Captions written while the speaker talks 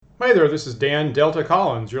Hi there, this is Dan Delta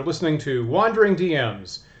Collins. You're listening to Wandering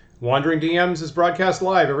DMs. Wandering DMs is broadcast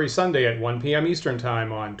live every Sunday at 1 p.m. Eastern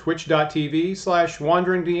Time on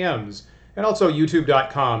twitch.tv/wanderingdms and also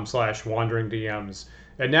youtube.com/wanderingdms.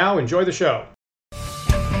 And now, enjoy the show.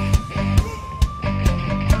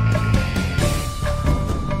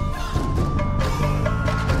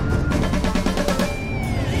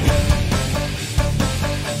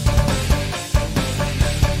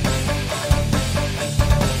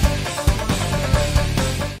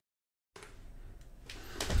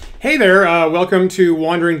 Hey there, welcome to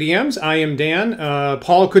Wandering DMs. I am Dan.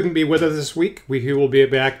 Paul couldn't be with us this week. He will be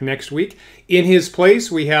back next week. In his place,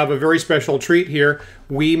 we have a very special treat here.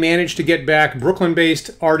 We managed to get back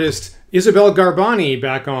Brooklyn-based artist Isabelle Garbani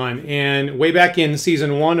back on. And way back in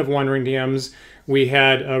season 1 of Wandering DMs, we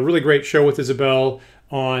had a really great show with Isabelle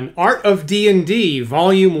on Art of D&D,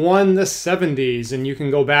 Volume 1, the 70s. And you can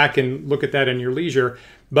go back and look at that in your leisure.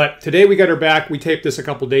 But today we got her back. We taped this a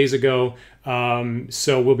couple days ago,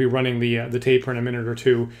 so we'll be running the tape for in a minute or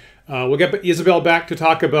two. We'll get Isabelle back to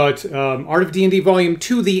talk about Art of D&D Volume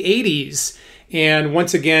 2, the 80s. And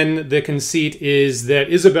once again, the conceit is that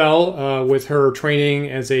Isabelle, with her training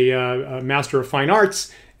as a Master of Fine Arts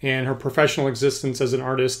and her professional existence as an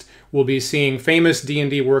artist, will be seeing famous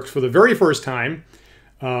D&D works for the very first time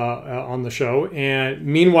on the show. And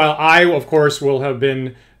meanwhile, I, of course, will have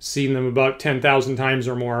been seen them about 10,000 times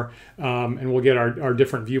or more, and we'll get our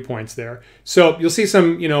different viewpoints there. So you'll see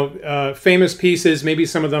some, famous pieces. Maybe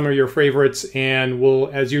some of them are your favorites, and we'll,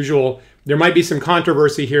 as usual, there might be some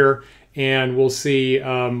controversy here, and we'll see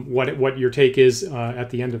what your take is at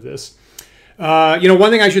the end of this. One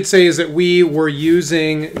thing I should say is that we were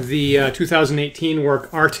using the 2018 work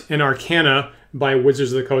Art and Arcana by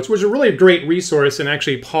Wizards of the Coast, which is a really great resource, and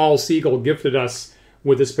actually Paul Siegel gifted us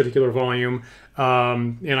with this particular volume.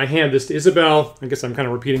 And I hand this to Isabelle. I guess I'm kind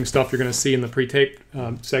of repeating stuff you're going to see in the pre-tape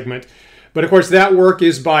segment. But of course, that work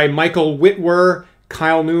is by Michael Whitwer,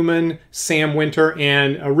 Kyle Newman, Sam Winter,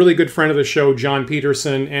 and a really good friend of the show, John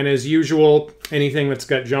Peterson. And as usual, anything that's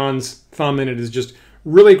got John's thumb in it is just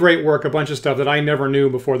really great work, a bunch of stuff that I never knew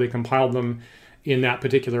before they compiled them in that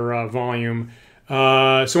particular volume.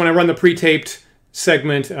 So when I run the pre-taped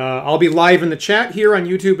segment, I'll be live in the chat here on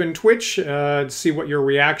YouTube and Twitch to see what your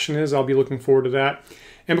reaction is. I'll be looking forward to that.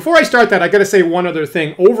 And before I start that, I got to say one other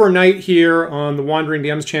thing. Overnight here on the Wandering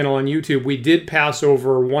DMs channel on YouTube, we did pass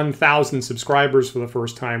over 1,000 subscribers for the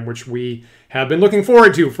first time, which we have been looking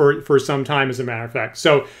forward to for some time, as a matter of fact.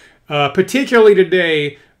 So particularly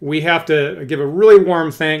today, we have to give a really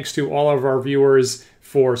warm thanks to all of our viewers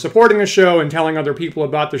for supporting the show and telling other people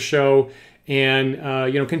about the show. And,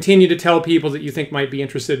 continue to tell people that you think might be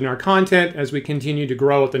interested in our content as we continue to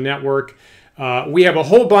grow at the network. We have a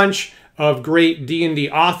whole bunch of great D&D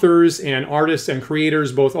authors and artists and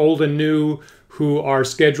creators, both old and new, who are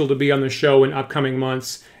scheduled to be on the show in upcoming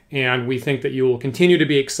months. And we think that you will continue to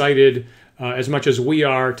be excited as much as we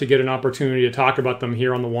are to get an opportunity to talk about them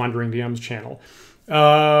here on the Wandering DMs channel.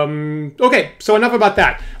 Okay, so enough about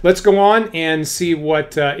that. Let's go on and see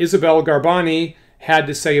what Isabelle Garbani had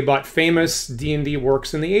to say about famous D&D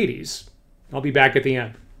works in the 80s. I'll be back at the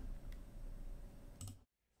end.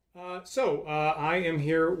 I am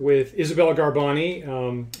here with Isabelle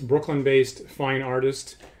Garbani, Brooklyn-based fine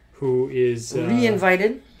artist who is...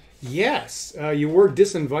 Reinvited? Yes. You were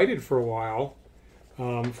disinvited for a while.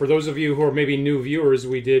 For those of you who are maybe new viewers,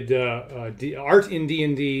 we did Art in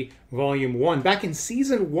D&D Volume 1 back in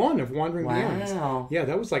Season 1 of Wandering DMs. Wow. Yeah,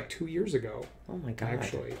 that was like 2 years ago. Oh my God.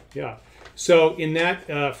 Actually, yeah. So in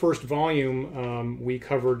that first volume, we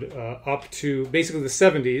covered up to basically the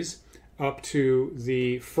 70s, up to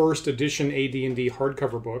the first edition AD&D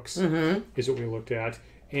hardcover books, is what we looked at.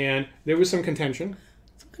 And there was some contention.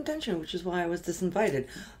 Some contention, which is why I was disinvited.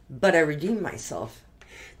 But I redeemed myself.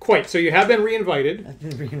 Quite. So you have been reinvited. I've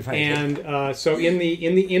been reinvited. And so in the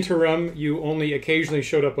interim, you only occasionally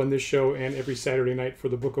showed up on this show and every Saturday night for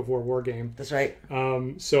the Book of War game. That's right.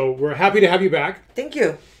 So we're happy to have you back. Thank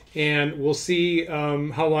you. And we'll see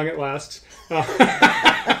how long it lasts.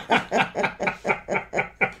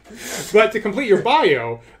 But to complete your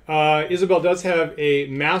bio, Isabelle does have a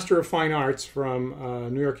Master of Fine Arts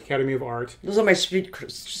from New York Academy of Art. Those are my street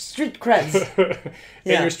creds.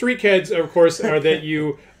 And your street creds, of course, are that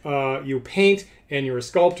you paint, and you're a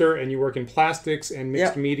sculptor, and you work in plastics and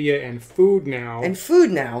mixed media and food now.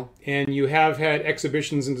 And you have had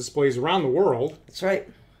exhibitions and displays around the world. That's right.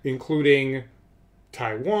 Including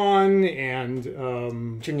Taiwan and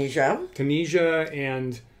Tunisia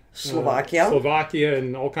and Slovakia,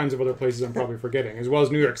 and all kinds of other places I'm probably forgetting, as well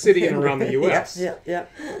as New York City and around the U.S. Yeah.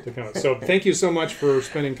 So thank you so much for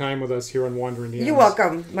spending time with us here on Wandering DMs. You're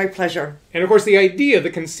welcome. My pleasure. And of course, the idea, the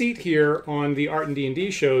conceit here on the Art and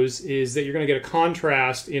D&D shows is that you're going to get a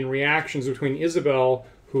contrast in reactions between Isabel,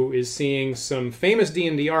 who is seeing some famous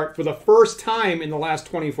D&D art for the first time in the last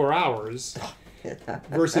 24 hours,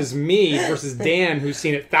 versus me, versus Dan, who's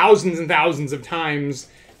seen it thousands and thousands of times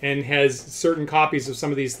and has certain copies of some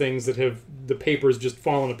of these things that have the papers just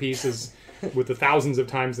fallen to pieces with the thousands of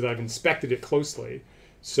times that I've inspected it closely.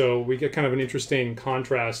 So we get kind of an interesting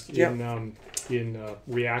contrast in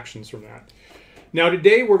reactions from that. Now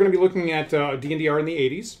today we're going to be looking at D&D art in the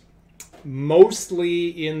 80s,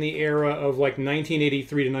 mostly in the era of like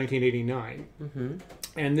 1983 to 1989. Mm-hmm.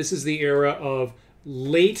 And this is the era of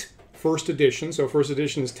late first edition. So first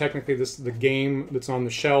edition is technically the game that's on the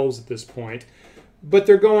shelves at this point. But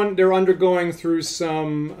they're undergoing through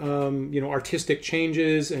some artistic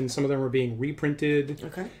changes, and some of them are being reprinted.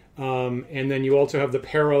 Okay. And then you also have the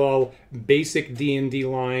parallel basic D&D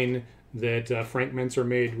line that Frank Mentzer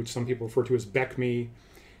made, which some people refer to as BECME.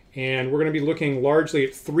 And we're going to be looking largely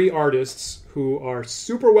at three artists who are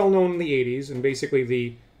super well known in the 80s, and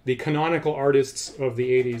basically the canonical artists of the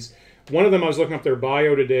 80s. One of them, I was looking up their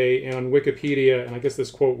bio today and on Wikipedia, and I guess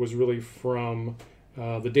this quote was really from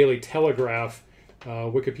the Daily Telegraph.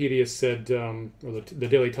 Wikipedia said, or the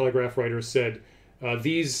Daily Telegraph writer said,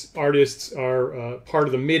 these artists are part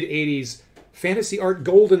of the mid-'80s fantasy art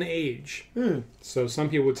golden age. So some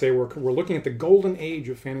people would say we're looking at the golden age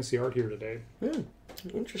of fantasy art here today.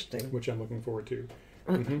 Interesting. Which I'm looking forward to.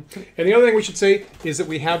 Mm-hmm. And the other thing we should say is that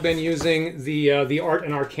we have been using the Art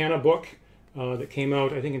and Arcana book that came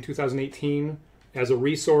out, I think, in 2018 as a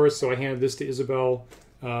resource. So I handed this to Isabel.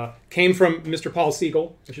 Came from Mr. Paul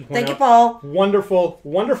Siegel, I should point out. Thank you, Paul.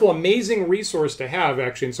 Wonderful, amazing resource to have,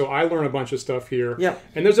 actually. And so I learn a bunch of stuff here. Yep.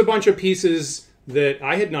 And there's a bunch of pieces that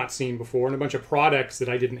I had not seen before and a bunch of products that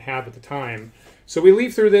I didn't have at the time. So we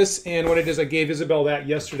leaf through this, and what it is, I gave Isabel that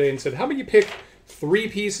yesterday and said, how about you pick 3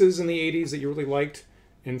 pieces in the 80s that you really liked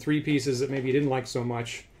and 3 pieces that maybe you didn't like so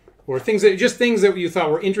much, or things that you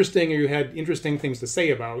thought were interesting or you had interesting things to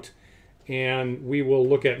say about. And we will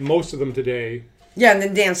look at most of them today. Yeah, and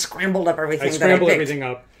then Dan scrambled up everything. I scrambled everything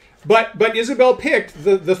up. But Isabel picked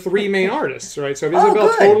the 3 main artists, right? So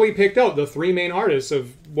Isabel totally picked out the 3 main artists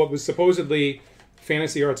of what was supposedly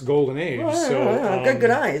fantasy art's golden age.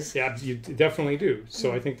 Good eyes. Yeah, you definitely do.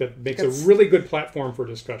 So I think that makes a really good platform for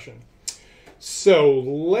discussion. So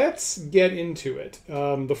let's get into it.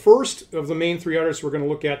 The first of the main 3 artists we're going to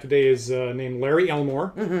look at today is named Larry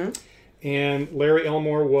Elmore. Mm-hmm. And Larry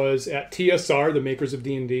Elmore was at TSR, the makers of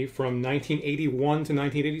D&D, from 1981 to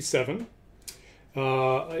 1987.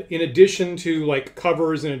 In addition to like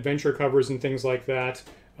covers and adventure covers and things like that,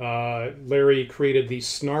 Larry created the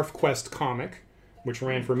Snarf Quest comic, which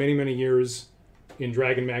ran for many, many years in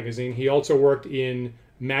Dragon Magazine. He also worked in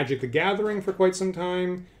Magic the Gathering for quite some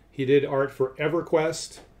time. He did art for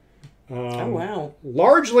EverQuest. Oh, wow.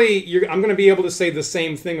 Largely, I'm going to be able to say the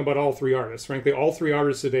same thing about all 3 artists. Frankly, all 3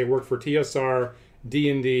 artists today worked for TSR,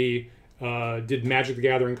 D&D, did Magic the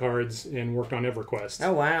Gathering cards, and worked on EverQuest.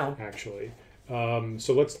 Oh, wow. Actually.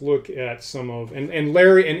 So let's look at some of... And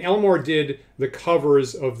Larry and Elmore did the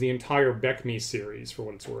covers of the entire BECME series, for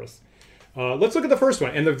what it's worth. Let's look at the first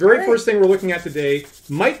one. And the very first thing we're looking at today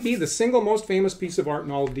might be the single most famous piece of art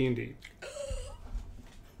in all of D&D.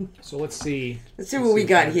 So let's see. Let's see what we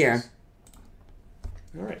got here.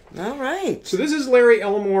 All right. So this is Larry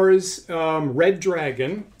Elmore's Red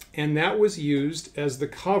Dragon, and that was used as the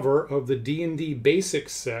cover of the D&D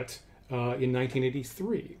Basics set in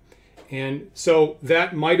 1983. And so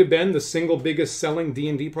that might have been the single biggest selling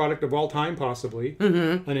D&D product of all time, possibly.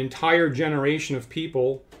 Mm-hmm. An entire generation of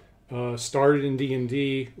people started in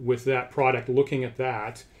D&D with that product, looking at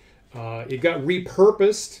that. It got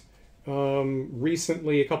repurposed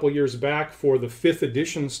recently, a couple years back, for the 5th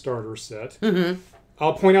edition starter set. Mm-hmm.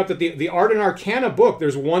 I'll point out that the Art and Arcana book,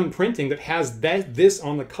 there's one printing that has this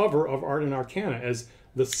on the cover of Art and Arcana as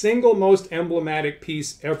the single most emblematic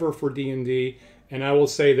piece ever for D&D. And I will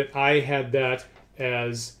say that I had that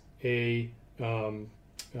as a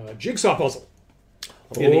jigsaw puzzle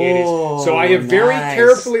in the 80s. So I have very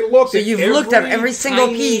carefully looked at you've looked at every single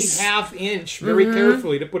piece. Half inch very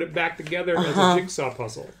carefully to put it back together as a jigsaw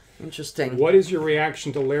puzzle. Interesting. What is your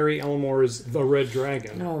reaction to Larry Elmore's The Red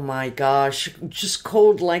Dragon? Oh my gosh, just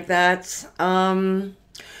cold like that. So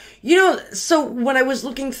when I was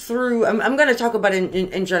looking through, I'm going to talk about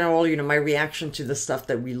in general, my reaction to the stuff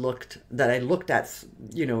that I looked at,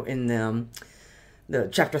 in the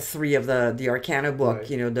chapter 3 of the Arcana book, Right.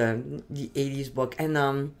 you know, the 80s book. And,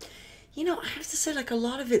 you know, I have to say, like, a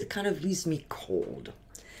lot of it kind of leaves me cold.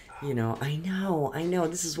 You know, I know.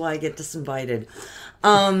 This is why I get disinvited.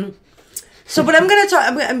 So, but I'm gonna talk.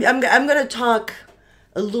 I'm gonna talk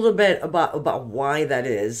a little bit about why that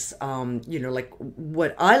is. You know, like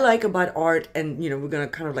what I like about art, and you know, we're gonna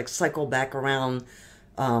kind of like cycle back around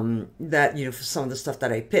that. You know, for some of the stuff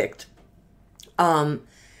that I picked.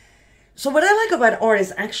 So what I like about art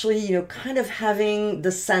is actually, you know, kind of having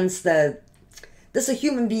the sense that there's a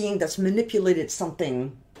human being that's manipulated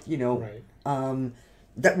something, you know, Right.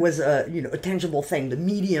 that was a, you know, a tangible thing, the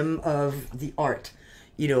medium of the art,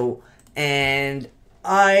 you know, and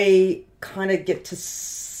I kind of get to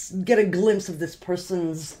get a glimpse of this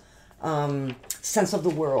person's sense of the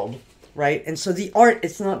world, right? And so the art,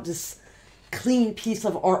 it's not this clean piece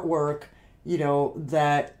of artwork, you know,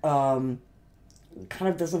 that kind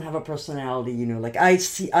of doesn't have a personality, you know, like I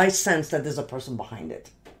sense that there's a person behind it,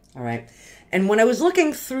 all right? And when I was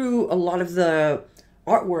looking through a lot of the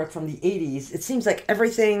artwork from the 80s, it seems like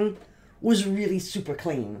everything was really super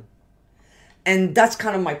clean. And that's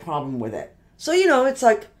kind of my problem with it. So, you know, it's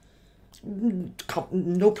like,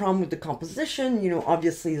 no problem with the composition. You know,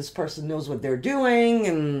 obviously this person knows what they're doing.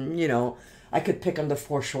 And, you know, I could pick on the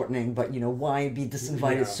foreshortening, but, you know, why be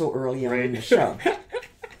disinvited so early on in the show?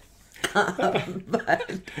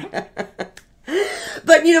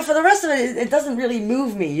 But, you know, for the rest of it, it doesn't really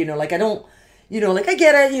move me. You know, like I don't, you know, like I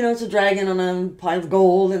get it, you know, it's a dragon on a pile of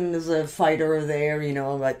gold and there's a fighter there, you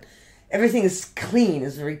know, but everything is clean,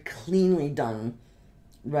 is very cleanly done,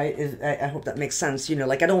 right? I hope that makes sense. You know,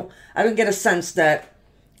 like I don't get a sense that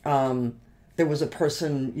there was a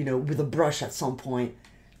person, you know, with a brush at some point,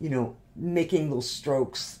 you know, making those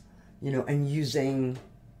strokes, you know, and using,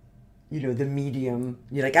 you know, the medium.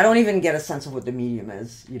 You're like, I don't even get a sense of what the medium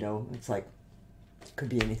is, you know, it's like, it could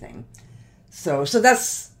be anything. So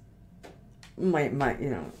that's my you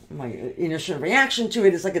know, my initial reaction to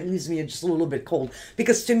it is like it leaves me just a little bit cold,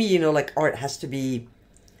 because to me, you know, like art has to be,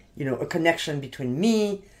 you know, a connection between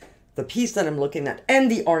me, the piece that I'm looking at,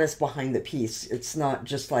 and the artist behind the piece. It's not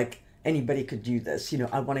just like anybody could do this, you know.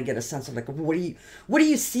 I want to get a sense of like, what do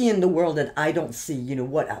you see in the world that I don't see, you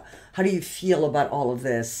know, how do you feel about all of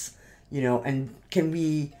this, you know, and can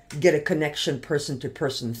we get a connection person to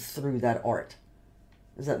person through that art?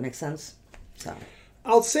 Does that make sense? So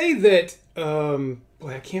I'll say that. Boy,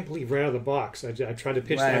 I can't believe right out of the box. I tried to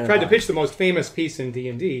pitch. I tried to pitch the most famous piece in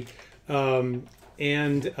D&D, and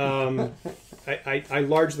I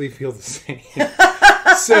largely feel the same.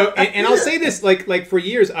 So, and I'll say this: like for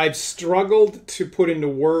years, I've struggled to put into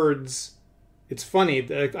words. It's funny.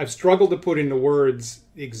 I've struggled to put into words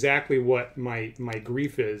exactly what my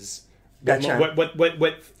grief is. Gotcha.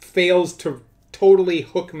 What fails to totally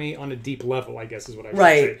hook me on a deep level, I guess is what I should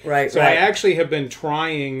say. Right. So I actually have been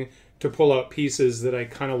trying to pull out pieces that I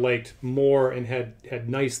kind of liked more and had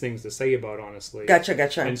nice things to say about, honestly.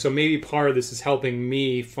 Gotcha. And so maybe part of this is helping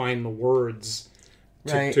me find the words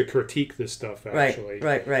to critique this stuff, actually.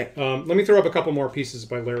 Right. Let me throw up a couple more pieces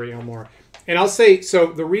by Larry Elmore. And I'll say, so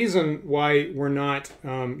the reason why we're not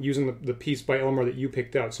using the piece by Elmore that you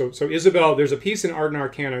picked out. So Isabel, there's a piece in Art and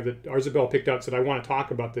Arcana that Isabel picked out, said, I want to talk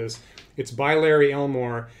about this. It's by Larry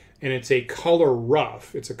Elmore, and it's a color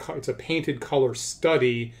rough. It's a painted color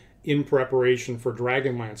study in preparation for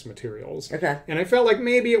Dragonlance materials. Okay. And I felt like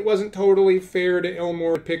maybe it wasn't totally fair to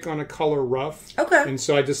Elmore to pick on a color rough. Okay. And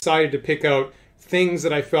so I decided to pick out things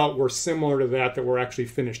that I felt were similar to that were actually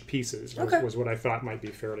finished pieces, was what I thought might be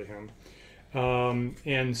fair to him.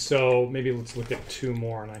 And so maybe let's look at two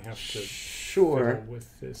more, and I have to fiddle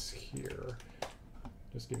with this here.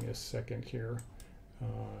 Just give me a second here.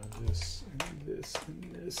 This, and this,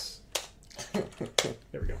 and this.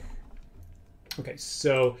 There we go. Okay,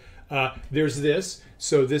 so there's this.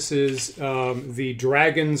 So this is the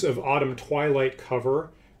Dragons of Autumn Twilight cover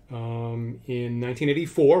in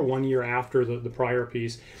 1984, 1 year after the prior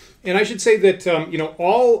piece. And I should say that,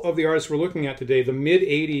 all of the artists we're looking at today, the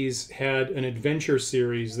mid-'80s had an adventure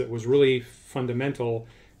series that was really fundamental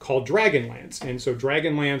called Dragonlance. And so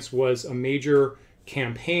Dragonlance was a major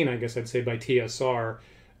campaign, I guess I'd say, by TSR.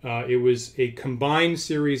 It was a combined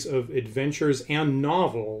series of adventures and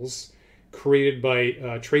novels created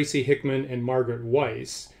by Tracy Hickman and Margaret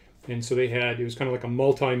Weiss. And so it was kind of like a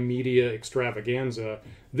multimedia extravaganza.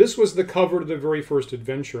 This was the cover to the very first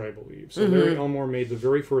adventure, I believe. So Larry Elmore made the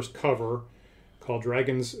very first cover called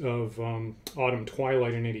Dragons of Autumn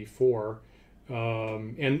Twilight in 84.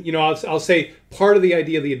 And, I'll say part of the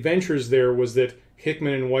idea of the adventures there was that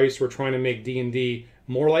Hickman and Weiss were trying to make D&D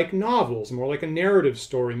more like novels, more like a narrative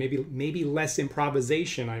story, maybe less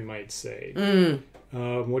improvisation, I might say.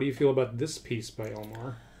 What do you feel about this piece by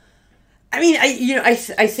Elmar? I mean, I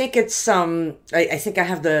think it's I think I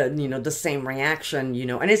have the the same reaction,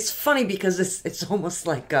 and it's funny because it's almost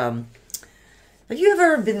like have you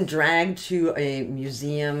ever been dragged to a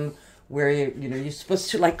museum where you're supposed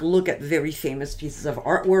to like look at very famous pieces of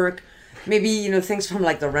artwork, maybe things from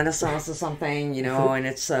like the Renaissance or something, and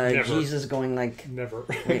it's Jesus going like Never.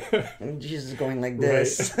 Jesus going like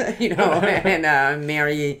this, and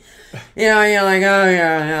Mary, you're like, oh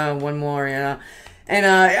yeah, one more, And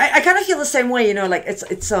I kind of feel the same way, like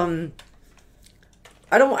it's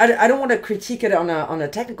I don't want to critique it on a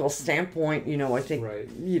technical standpoint, I think Right.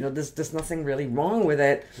 There's nothing really wrong with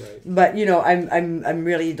it, Right. but I'm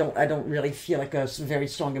really I don't really feel like a very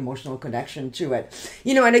strong emotional connection to it,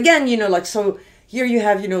 and again, like so here you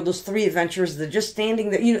have those three adventures, they're just standing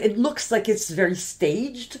there, it looks like it's very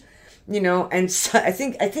staged. And so I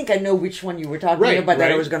think I know which one you were talking about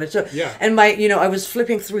that I was going to. Yeah. And I was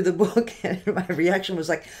flipping through the book, and my reaction was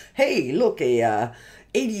like, "Hey, look, a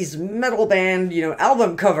 80s metal band,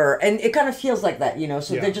 album cover," and it kind of feels like that,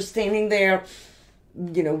 So they're just standing there,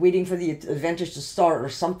 waiting for the adventures to start or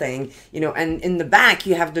something, And in the back,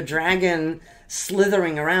 you have the dragon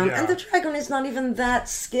slithering around, and the dragon is not even that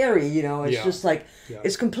scary, It's just like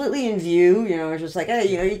it's completely in view, It's just like,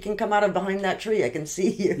 hey, you can come out of behind that tree, I can see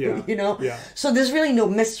you, Yeah. So there's really no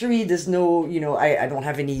mystery. There's no, I don't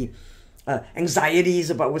have any anxieties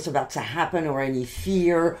about what's about to happen or any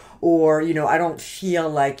fear, or I don't feel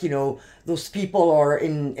like those people are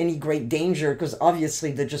in any great danger, because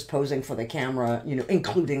obviously they're just posing for the camera,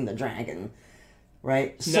 including the dragon.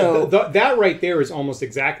 Right. So that right there is almost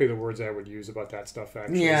exactly the words I would use about that stuff.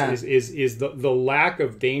 Actually, is the lack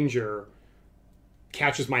of danger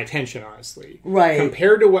catches my attention, honestly. Right.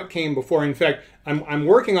 Compared to what came before. In fact, I'm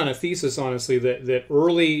working on a thesis, honestly, that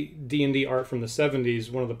early D&D art from the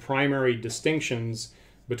 70s, one of the primary distinctions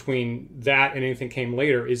between that and anything came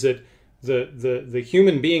later is that the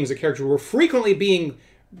human beings, the characters, were frequently being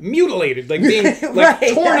mutilated, like being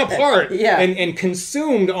torn apart and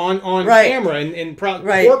consumed on camera, and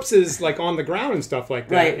corpses like on the ground and stuff like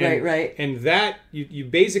that. Right. And that you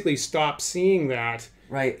basically stop seeing that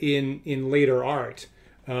in later art.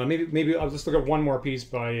 Maybe I'll just look at one more piece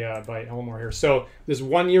by Elmar here. So this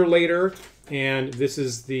 1 year later, and this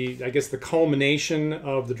is the culmination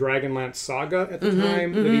of the Dragonlance saga at the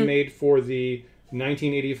time that he made for the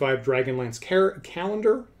 1985 Dragonlance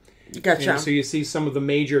calendar. Gotcha. And so you see some of the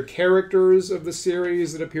major characters of the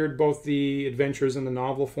series that appeared both the adventures and the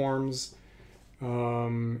novel forms,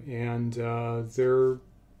 and they're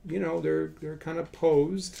kind of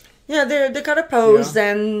posed. Yeah, they're kind of posed,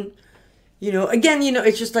 and again,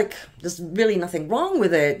 it's just like there's really nothing wrong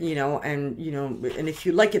with it, and and if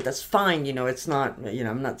you like it, that's fine. It's not,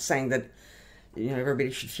 I'm not saying that everybody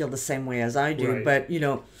should feel the same way as I do, but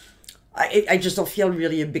I just don't feel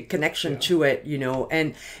really a big connection to it,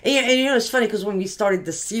 and it's funny because when we started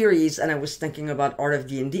the series and I was thinking about Art of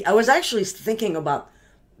D&D, I was actually thinking about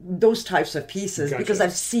those types of pieces because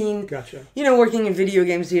I've seen, working in video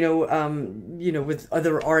games, with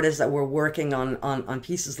other artists that were working on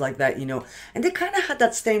pieces like that, and they kind of had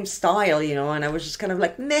that same style, and I was just kind of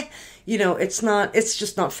like, meh, it's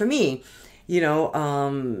just not for me, I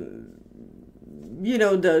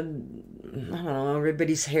don't know,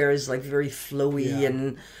 everybody's hair is like very flowy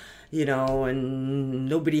and and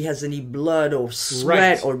nobody has any blood or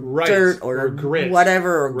sweat or dirt or grit,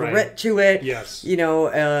 whatever, or grit to it. Yes.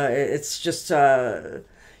 It's just and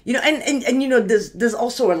there's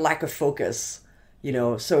also a lack of focus,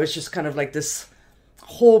 so it's just kind of like this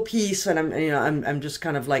whole piece, and I'm just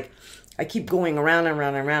kind of like, I keep going around and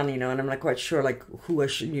around and around, and I'm not quite sure like who I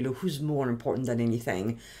should, who's more important than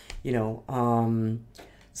anything,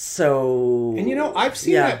 So, and I've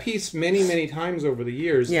seen that piece many, many times over the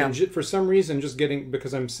years. Yeah. And for some reason,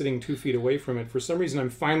 because I'm sitting 2 feet away from it, for some reason I'm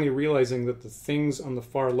finally realizing that the things on the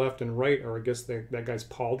far left and right are, I guess, that guy's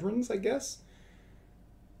pauldrons, I guess.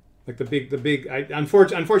 Like the big.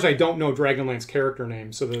 Unfortunately, I don't know Dragonlance character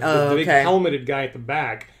names. So the big helmeted guy at the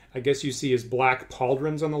back, I guess you see his black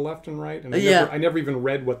pauldrons on the left and right. And I never even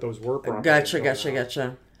read what those were properly.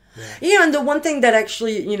 Gotcha. Yeah, and the one thing that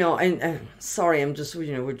actually, and sorry, I'm just,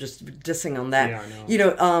 we're just dissing on that. Yeah, I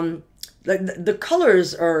know. The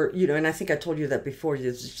colors are, and I think I told you that before.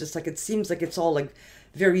 It's just like, it seems like it's all like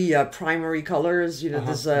very primary colors.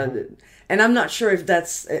 There's and I'm not sure if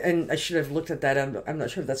that's, and I should have looked at that. I'm not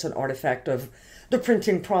sure if that's an artifact of the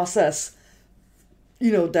printing process.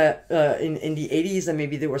 That in the 80s, and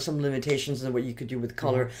maybe there were some limitations on what you could do with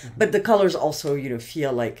color, but the colors also,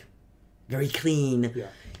 feel like very clean. Yeah.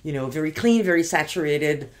 Very clean, very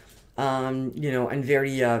saturated, you know, and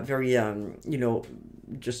very, you know,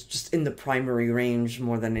 just in the primary range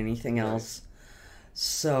more than anything else.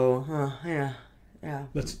 So, yeah. Yeah.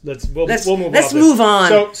 We'll move on. Let's move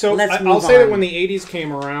on. So I'll say that when the 80s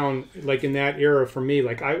came around, like in that era for me,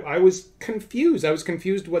 like I was confused. I was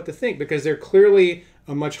confused what to think, because they're clearly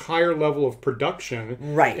a much higher level of production.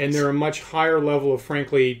 Right. And they're a much higher level of,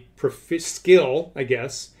 frankly, skill, I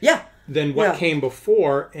guess. Yeah. Than what came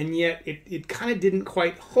before, and yet it kind of didn't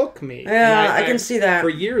quite hook me. Yeah, I can see that. For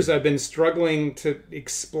years I've been struggling to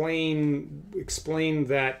explain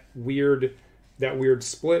that weird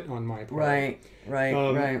split on my part.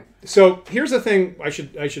 Right. So here's the thing I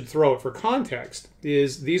should throw it for context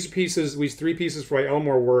is these three pieces by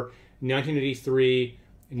Elmore were 1983,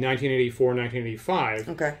 1984, 1985.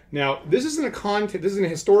 Okay. Now this is in a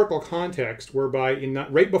historical context whereby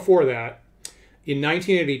right before that, in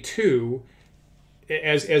 1982,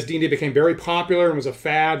 as D&D became very popular and was a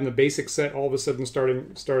fad, and the basic set all of a sudden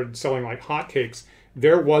started selling like hotcakes,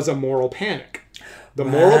 there was a moral panic. The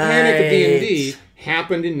moral panic of D&D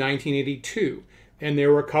happened in 1982, and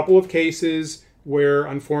there were a couple of cases where,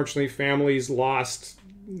 unfortunately, families lost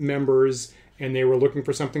members, and they were looking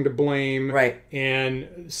for something to blame. Right.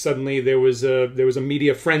 And suddenly there was a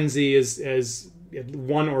media frenzy as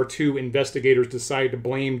one or two investigators decided to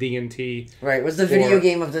blame D&T. Right, it was the video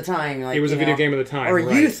game of the time. Like, it was a video game of the time. Or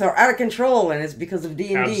right. youth are out of control, and it's because of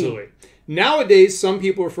D&D. Absolutely. Nowadays, some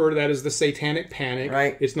people refer to that as the satanic panic.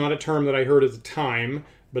 Right. It's not a term that I heard at the time,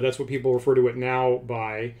 but that's what people refer to it now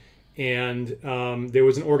by. And there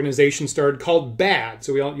was an organization started called BAD.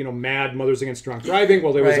 So we all, MAD, Mothers Against Drunk Driving.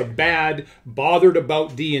 Well, there was a BAD, Bothered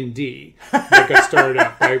About D&D, that got started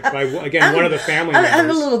up by again, one of the family members. I'm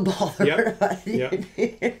a little bothered.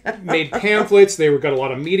 Yep. Made pamphlets. They got a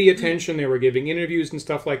lot of media attention. They were giving interviews and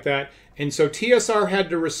stuff like that. And so TSR had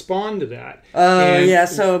to respond to that.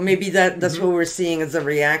 So maybe that's what we're seeing as a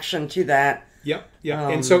reaction to that. Yep.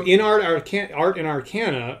 And so in Art and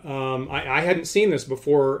Arcana, I hadn't seen this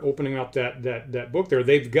before opening up that book there.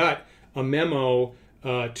 They've got a memo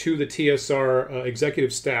to the TSR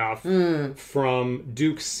executive staff from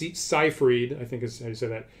Duke Seyfried, I think is how you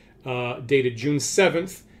say that, dated June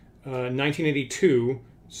 7th, 1982.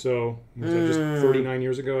 So just 39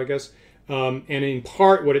 years ago, I guess. And in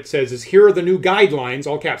part, what it says is, here are the new guidelines,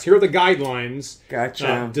 all caps, here are the guidelines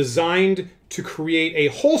designed to create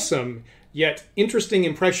a wholesome yet interesting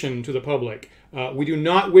impression to the public. We do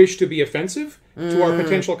not wish to be offensive to our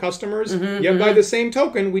potential customers, yet by the same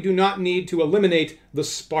token, we do not need to eliminate the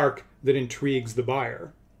spark that intrigues the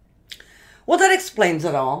buyer. Well, that explains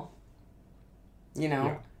it all.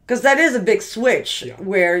 Because that is a big switch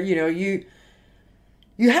where, you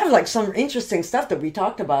have like some interesting stuff that we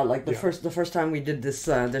talked about, like the first time we did this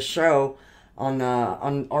show on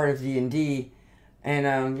Art of D&D. And,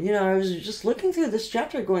 I was just looking through this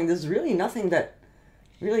chapter going, there's really nothing that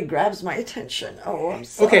really grabs my attention. Oh, I'm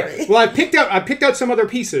sorry. Okay, well, I picked out some other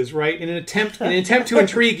pieces, right, in an attempt to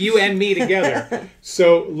intrigue you and me together.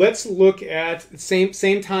 So let's look at,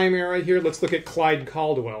 same time era here, let's look at Clyde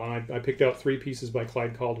Caldwell. And I picked out 3 pieces by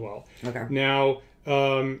Clyde Caldwell. Okay. Now,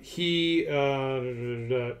 let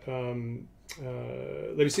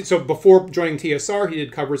me see. So before joining TSR, he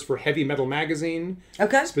did covers for Heavy Metal Magazine.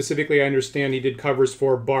 Okay. Specifically, I understand he did covers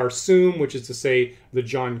for Barsoom, which is to say the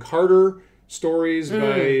John Carter stories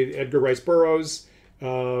by Edgar Rice Burroughs.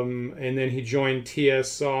 And then he joined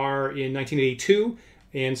TSR in 1982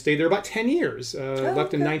 and stayed there about 10 years.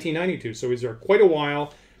 Left in 1992. So he's there quite a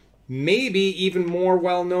while. Maybe even more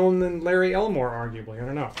well-known than Larry Elmore, arguably. I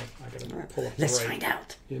don't know. I got to pull up the Let's find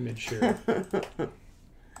out. Image here.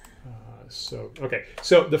 So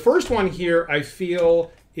the first one here I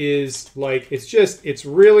feel is like it's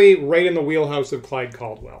really right in the wheelhouse of Clyde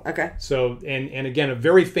Caldwell. Okay. So and again, a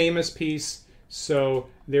very famous piece. So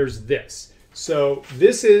there's this. So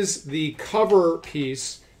this is the cover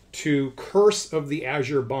piece to Curse of the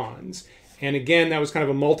Azure Bonds. And again, that was kind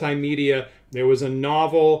of a multimedia. There was a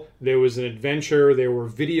novel, there was an adventure, there were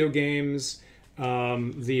video games.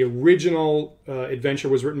 The original adventure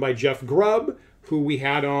was written by Jeff Grubb, who we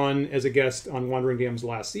had on as a guest on Wandering DMs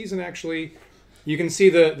last season, actually. You can see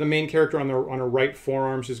the main character on her right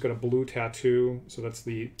forearm. She's got a blue tattoo. So that's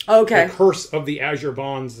the Curse of the Azure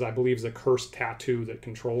Bonds, I believe, is a cursed tattoo that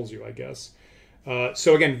controls you, I guess.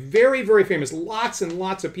 So again, very, very famous. Lots and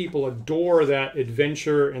lots of people adore that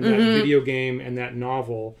adventure and that video game and that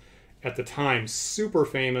novel at the time. Super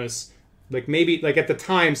famous. At the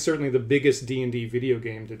time, certainly the biggest D&D video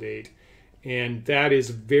game to date. And that is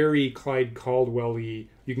very Clyde Caldwell-y.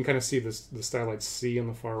 You can kind of see the stylized C on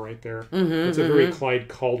the far right there. It's a very Clyde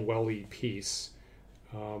Caldwell-y piece.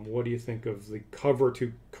 What do you think of the cover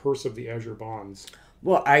to Curse of the Azure Bonds?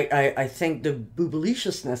 Well, I think the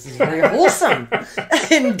boobalicious is very wholesome.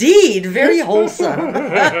 Indeed, very wholesome.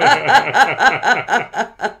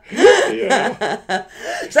 Yeah.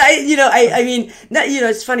 So I mean,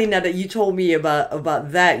 it's funny now that you told me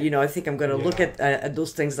about that. I think I'm going to look at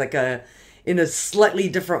those things like in a slightly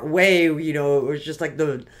different way. It's just like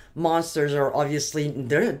the monsters are obviously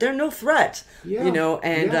they're no threat. Yeah.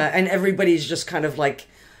 And everybody's just kind of like,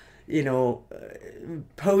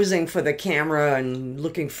 posing for the camera and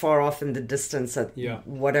looking far off in the distance at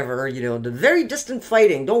whatever, the very distant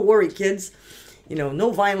fighting. Don't worry, kids.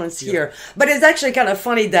 No violence here. But it's actually kind of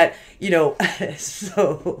funny that,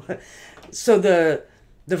 so the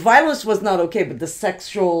violence was not okay, but the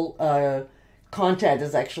sexual content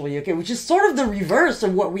is actually okay, which is sort of the reverse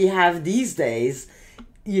of what we have these days,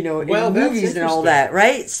 in movies and all that,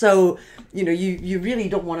 right? So, you really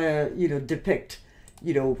don't want to, depict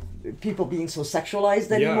people being so sexualized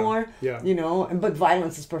anymore. But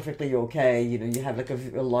violence is perfectly okay. You have like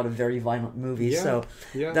a lot of very violent movies, so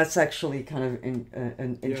that's actually kind of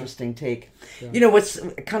an interesting take. What's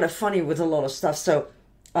kind of funny with a lot of stuff. So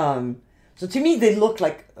to me they look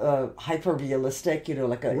like hyper realistic.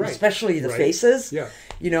 Like especially the faces.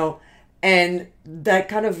 And that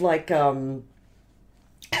kind of like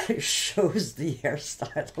shows the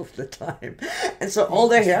hairstyle of the time, and so all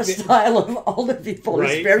the hairstyle of all the people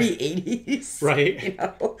is very 80s, right?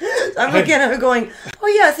 So I'm looking at her going, oh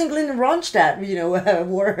yeah, I think Linda Ronstadt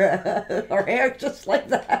wore her hair just like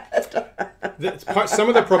that. Some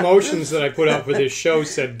of the promotions that I put up for this show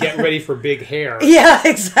said "Get ready for big hair." Yeah,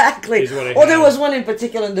 exactly. Well, there was one in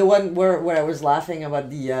particular, the one where I was laughing about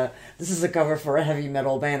the this is a cover for a heavy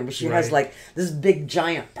metal band, where she has like this big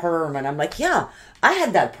giant perm, and I'm like, yeah, I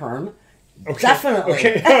had that perm. Okay. Definitely.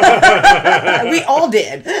 Okay. We all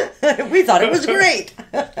did. We thought it was great.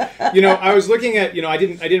 I was looking at, I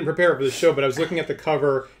didn't prepare for the show, but I was looking at the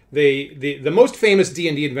cover. The most famous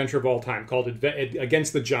D&D adventure of all time, called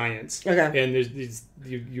Against the Giants. Okay. And there's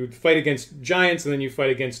you fight against giants, and then you fight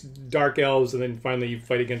against dark elves, and then finally you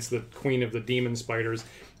fight against the queen of the demon spiders.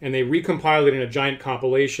 And they recompiled it in a giant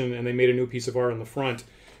compilation, and they made a new piece of art on the front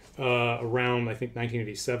around, I think,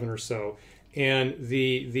 1987 or so. And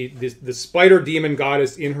the spider demon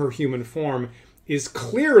goddess in her human form is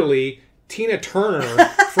clearly Tina Turner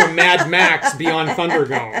from Mad Max Beyond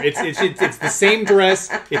Thunderdome. It's the same dress,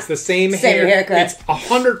 it's the same hair. Haircut. It's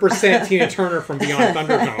 100% Tina Turner from Beyond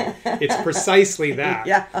Thunderdome. It's precisely that.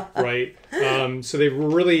 Yeah. Right. So they were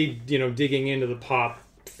really digging into the pop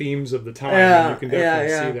themes of the time. And you can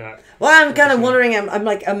definitely see that. Well, I'm kind of wondering.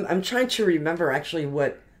 I'm trying to remember actually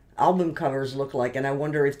what album covers look like, and I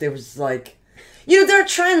wonder if there was like. There are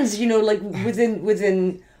trends, like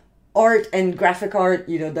within art and graphic art,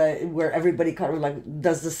 where everybody kind of like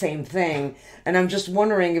does the same thing. And I'm just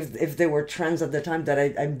wondering if there were trends at the time that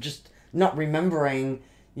I'm just not remembering,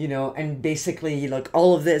 and basically like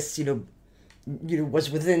all of this, was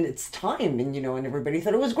within its time, and and everybody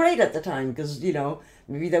thought it was great at the time because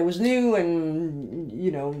maybe that was new and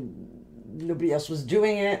nobody else was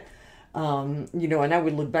doing it, and I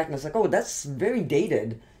would look back and I was like, oh, that's very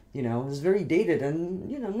dated. It's very dated and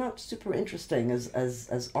not super interesting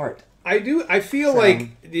as art. I feel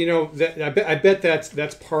like that I bet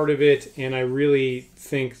that's part of it, and I really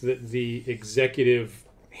think that the executive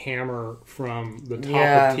hammer from the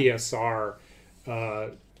top of TSR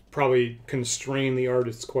probably constrained the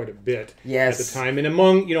artists quite a bit at the time. And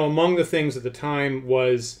among the things at the time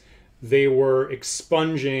was they were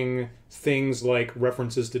expunging things like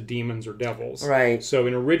references to demons or devils. Right. So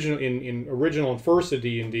in original and first of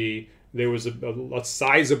D&D, there was a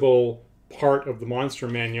sizable part of the monster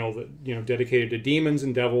manual that dedicated to demons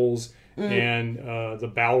and devils, and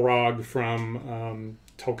the Balrog from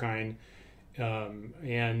Tolkien,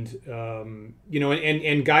 and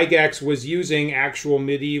Gygax was using actual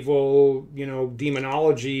medieval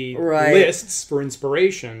demonology lists for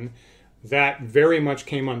inspiration. That very much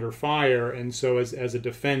came under fire, and so as a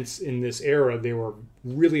defense in this era, they were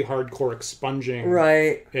really hardcore expunging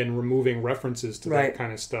and removing references to that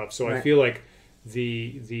kind of stuff. So I feel like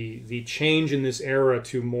the change in this era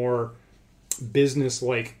to more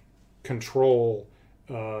business-like control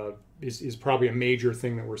is probably a major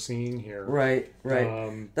thing that we're seeing here. Right.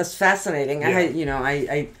 That's fascinating. Yeah.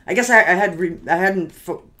 I guess I hadn't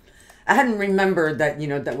remembered that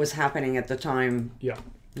that was happening at the time. Yeah.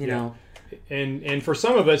 You know. And for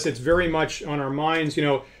some of us, it's very much on our minds.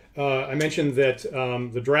 I mentioned that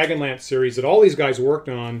the Dragonlance series that all these guys worked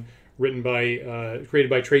on, created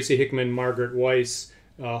by Tracy Hickman, Margaret Weiss,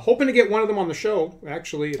 Hoping to get one of them on the show,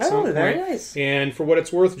 actually, at some point. Very nice. And for what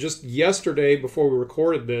it's worth, just yesterday, before we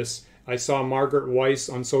recorded this, I saw Margaret Weiss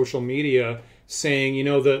on social media saying,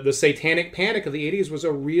 the satanic panic of the 80s was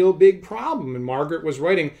a real big problem. And Margaret was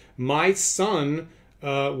writing, my son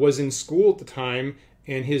was in school at the time,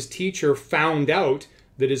 and his teacher found out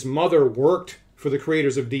that his mother worked for the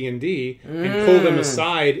creators of D&D and pulled him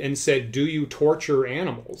aside and said, do you torture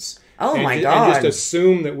animals? Oh, and my God. And just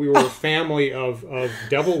assumed that we were a family of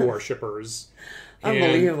devil worshippers.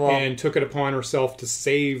 Unbelievable. And took it upon herself to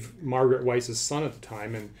save Margaret Weiss's son at the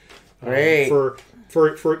time. And Great.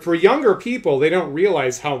 For younger people, they don't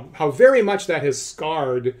realize how very much that has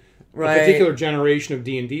scarred a particular generation of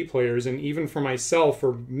D&D players. And even for myself,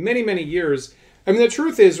 for many, many years, I mean, the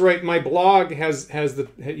truth is, right, my blog has the,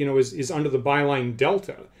 is under the byline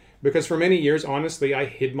Delta. Because for many years, honestly, I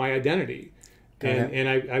hid my identity. And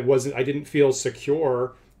I didn't feel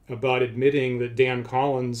secure about admitting that Dan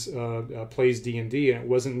Collins plays D&D, and it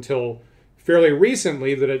wasn't until fairly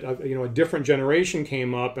recently that a different generation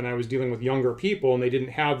came up, and I was dealing with younger people, and they didn't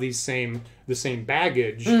have the same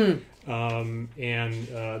baggage. The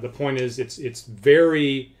point is, it's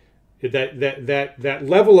very that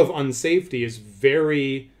level of unsafety is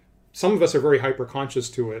very. Some of us are very hyper conscious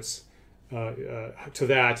to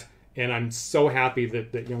that. And I'm so happy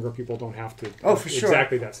that younger people don't have to for sure.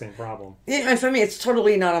 exactly that same problem. Yeah, and for me, it's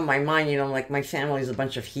totally not on my mind. Like my family's a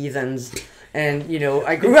bunch of heathens, and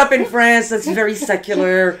I grew up in France. That's very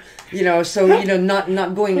secular. So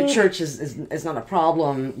not going to church is not a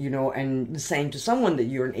problem. And saying to someone that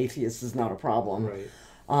you're an atheist is not a problem.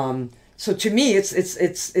 Right. So to me,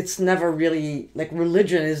 it's never really like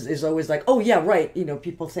religion is always like, oh yeah, right.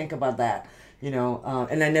 People think about that.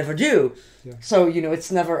 And I never do. Yeah. So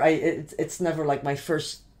it's never it's never like my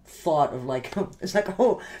first thought of like it's like,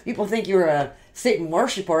 oh, people think you're a Satan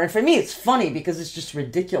worshiper, and for me it's funny because it's just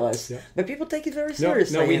ridiculous. Yeah. But people take it very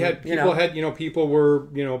seriously. No, we had people were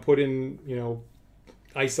put in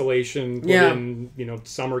isolation, put in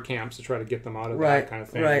summer camps to try to get them out of that kind of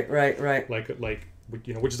thing. Right. Like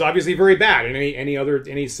which is obviously very bad, and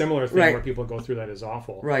any similar thing where people go through that is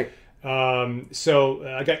awful. Right. So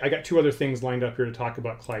I got two other things lined up here to talk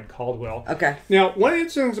about Clyde Caldwell. Okay. Now, one of the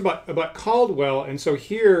interesting things about Caldwell, and so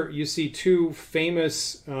here you see two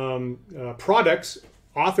famous products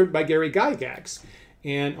authored by Gary Gygax.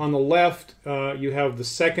 And on the left, you have the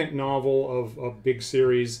second novel of big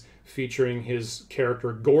series featuring his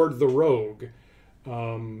character Gord the Rogue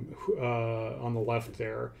on the left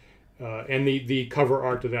there. And the cover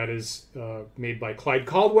art to that is made by Clyde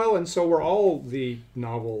Caldwell, and so were all the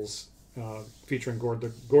novels featuring Gord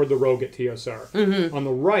the Rogue at TSR. Mm-hmm. On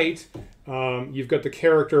the right, you've got the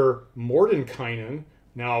character Mordenkainen.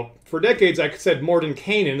 Now, for decades, I said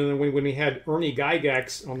Mordenkainen, and then when we had Ernie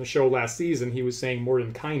Gygax on the show last season, he was saying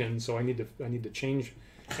Mordenkainen, so I need to change.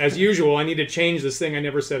 As usual, I need to change this thing I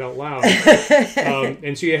never said out loud.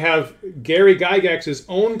 And so you have Gary Gygax's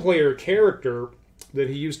own player character that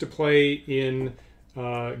he used to play in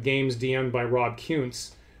games DM'd by Rob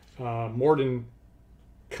Kuntz, Mordenkainen.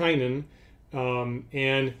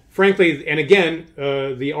 And frankly, and again,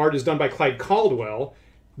 the art is done by Clyde Caldwell.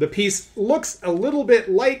 The piece looks a little bit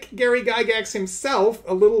like Gary Gygax himself,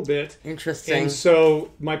 a little bit. Interesting. And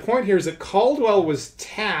so my point here is that Caldwell was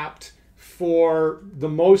tapped for the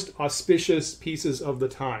most auspicious pieces of the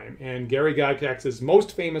time. And Gary Gygax's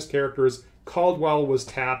most famous characters, Caldwell was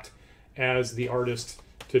tapped as the artist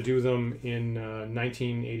to do them in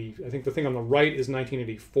 1980. I think the thing on the right is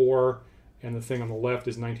 1984, and the thing on the left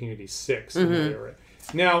is 1986. Mm-hmm. In that era.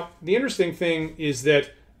 Now, the interesting thing is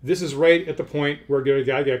that this is right at the point where Gary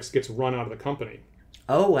Gygax gets run out of the company.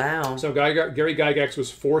 Oh, wow. So Gary Gygax was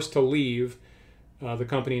forced to leave the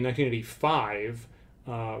company in 1985,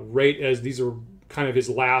 right as these are kind of his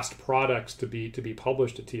last products to be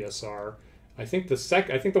published at TSR. I think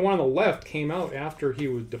the one on the left came out after he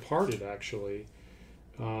was departed, actually.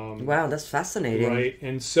 Wow, that's fascinating. Right,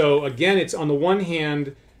 and so again, it's on the one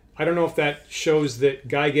hand, I don't know if that shows that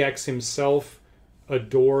Gygax himself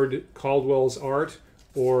adored Caldwell's art,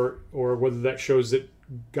 or whether that shows that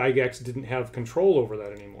Gygax didn't have control over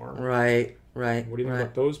that anymore. Right. What do you think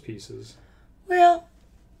about those pieces? Well,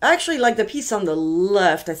 actually, like the piece on the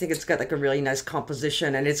left, I think it's got like a really nice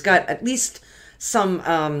composition, and it's got at least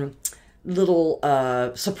some little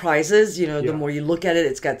surprises. The more you look at it,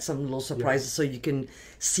 it's got some little surprises, so you can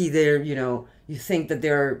see there. You think that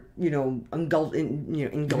they're engulfed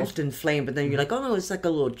in flame, but then you're like, oh no, it's like a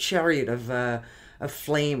little chariot of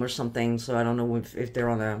flame or something. So I don't know if they're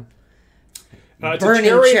on a burning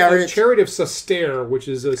chariot. A chariot of Sustair, which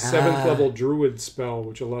is a 7th level druid spell,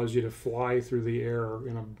 which allows you to fly through the air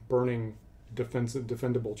in a burning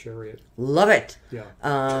defendable chariot. Love it. Yeah.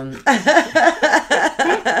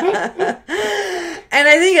 And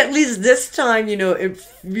I think at least this time, it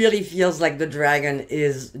really feels like the dragon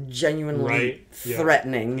is genuinely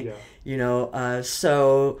threatening. Yeah.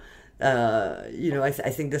 I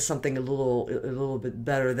think there's something a little bit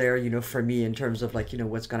better there, for me in terms of like,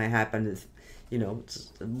 what's going to happen. Is,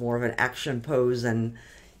 it's more of an action pose, and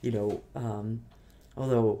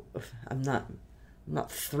although I'm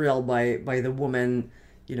not thrilled by the woman,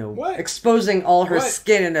 exposing all her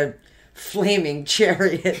skin in a flaming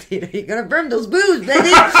chariot. You're gonna burn those boobs,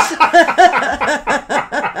 baby.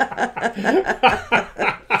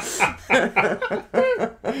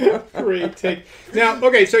 Great take. Now,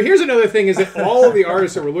 okay, so here's another thing: is that all of the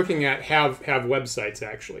artists that we're looking at have websites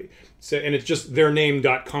actually. So, and it's just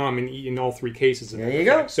theirname.com in all three cases. There you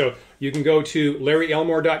go. So you can go to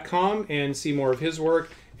LarryElmore.com and see more of his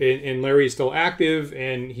work. And Larry is still active,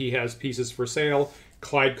 and he has pieces for sale.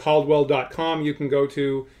 ClydeCaldwell.com you can go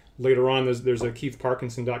to. Later on, there's a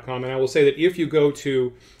KeithParkinson.com. And I will say that if you go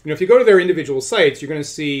to their individual sites, you're going to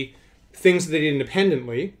see things that they did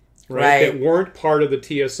independently, right? That weren't part of the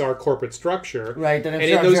TSR corporate structure. Right, that and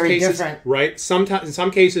in those very cases, different. Right, sometimes in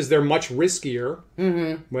some cases they're much riskier.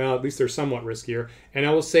 Mm-hmm. Well, at least they're somewhat riskier. And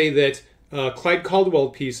I will say that Clyde Caldwell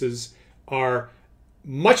pieces are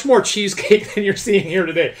much more cheesecake than you're seeing here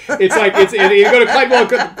today. It's like you go to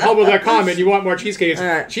ClydeCaldwell.com and you want more cheesecake.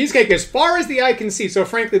 It's cheesecake as far as the eye can see. So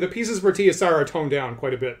frankly, the pieces for TSR are toned down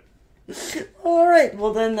quite a bit. All right.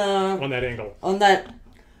 Well then, on that angle. On that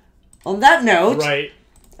note, right.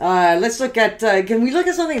 Let's look at. Can we look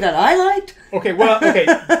at something that I liked? Okay. Well. Okay.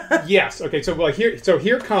 Yes. Okay. So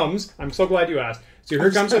here comes. I'm so glad you asked. So here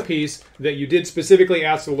comes a piece that you did specifically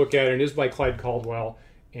ask to look at, and it is by Clyde Caldwell,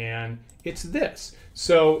 and it's this.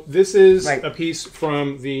 So this is a piece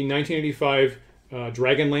from the 1985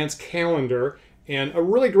 Dragonlance calendar, and a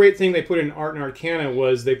really great thing they put in Art and Arcana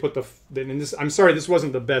was they put I'm sorry, this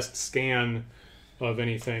wasn't the best scan of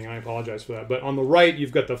anything. I apologize for that. But on the right,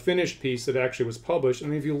 you've got the finished piece that actually was published,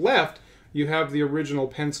 and if you left, you have the original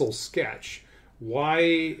pencil sketch.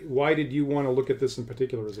 Why did you want to look at this in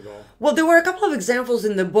particular, Isabel? Well, there were a couple of examples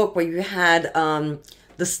in the book where you had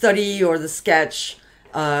the study or the sketch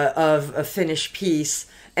of a finished piece,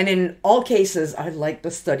 and in all cases I like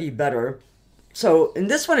the study better. So in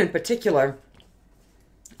this one in particular,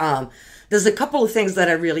 there's a couple of things that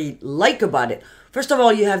I really like about it. First of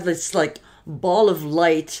all, you have this like ball of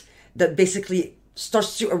light that basically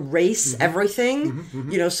starts to erase everything,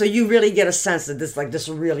 so you really get a sense that this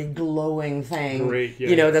really glowing thing,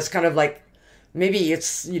 that's kind of like, maybe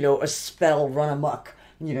it's, a spell run amok,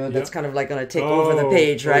 that's kind of like going to take over the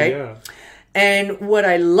page, right? Yeah. And what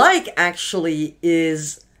I like actually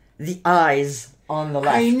is the eyes on the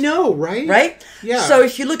left. I know, right? Right? Yeah. So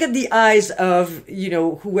if you look at the eyes of,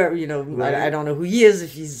 whoever, I don't know who he is,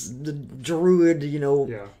 if he's the druid,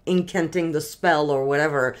 incanting the spell or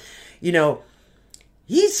whatever,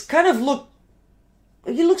 he's kind of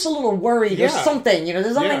he looks a little worried or something,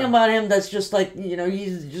 there's something about him that's just like,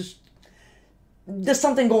 he's just, there's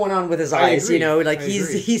something going on with his eyes,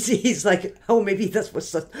 he's like, oh, maybe that's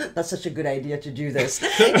such a good idea to do this,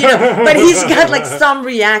 but he's got like some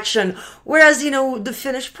reaction, whereas, the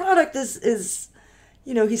finished product is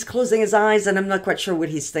he's closing his eyes and I'm not quite sure what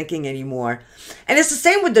he's thinking anymore. And it's the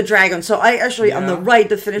same with the dragon. So I actually, on the right,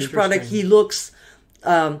 the finished product, he looks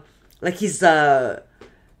like he's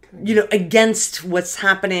against what's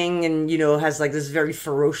happening and, has like this very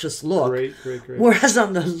ferocious look. Great. Whereas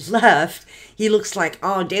on the left, he looks like,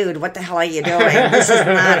 oh, dude, what the hell are you doing? This is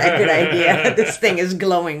not a good idea. This thing is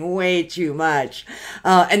glowing way too much.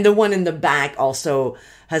 And the one in the back also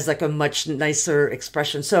has like a much nicer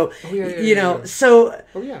expression. So, so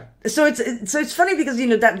it's funny because,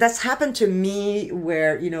 that's happened to me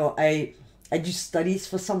where, I do studies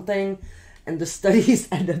for something, and the studies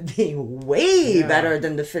end up being way better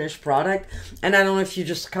than the finished product. And I don't know if you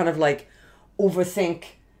just kind of like overthink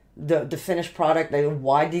the finished product. Like,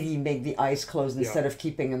 why did he make the eyes closed instead of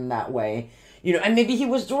keeping them that way? And maybe he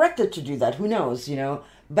was directed to do that. Who knows?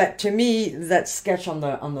 But to me, that sketch on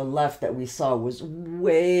the left that we saw was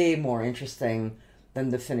way more interesting than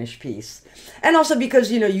the finished piece. And also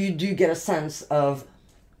because you do get a sense of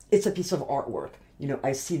it's a piece of artwork.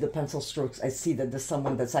 I see the pencil strokes. I see that there's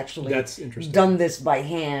someone that's actually done this by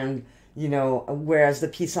hand. Whereas the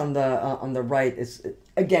piece on the right is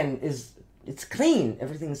it's clean.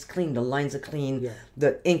 Everything's clean. The lines are clean. Yeah.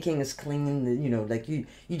 The inking is clean. Like you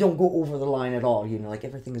don't go over the line at all. Like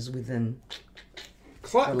everything is within.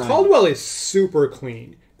 Caldwell is super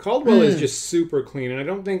clean. Caldwell is just super clean, and I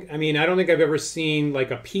don't think I've ever seen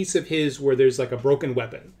like a piece of his where there's like a broken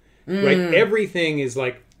weapon. right? Everything is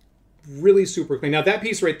like really super clean. Now that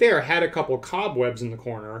piece right there had a couple of cobwebs in the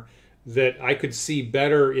corner that I could see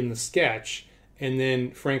better in the sketch. And then,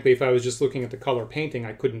 frankly, if I was just looking at the color painting,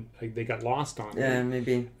 I couldn't. They got lost on me. Yeah,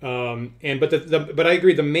 maybe. But I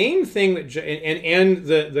agree. The main thing that and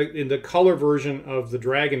the color version of the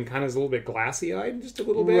dragon kind of is a little bit glassy eyed, just a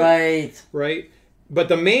little bit. Right. But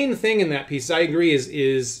the main thing in that piece, I agree,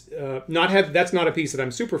 is that's not a piece that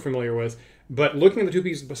I'm super familiar with. But looking at the two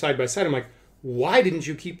pieces side by side, I'm like, why didn't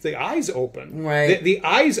you keep the eyes open? Right. The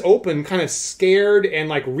eyes open, kind of scared and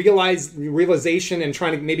like realization and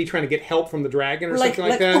trying to get help from the dragon or something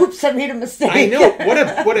like that. Oops, I made a mistake. I know.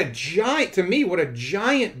 What a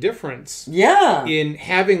giant difference. Yeah. In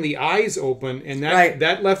having the eyes open, and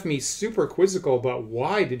that left me super quizzical about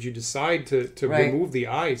why did you decide to remove the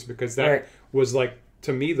eyes, because that was like,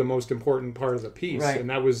 to me, the most important part of the piece. Right.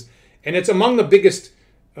 And it's among the biggest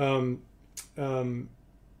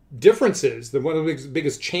differences, one of the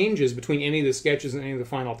biggest changes between any of the sketches and any of the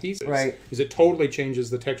final pieces, is it totally changes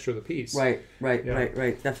the texture of the piece. Right,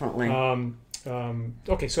 definitely.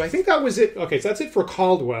 Okay, so I think that was it. Okay, so that's it for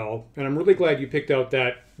Caldwell, and I'm really glad you picked out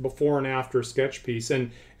that before and after sketch piece.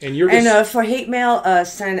 And you're just... And for hate mail,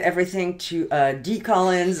 send everything to D.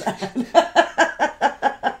 Collins.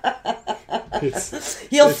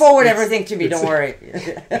 He'll forward everything to me, don't worry.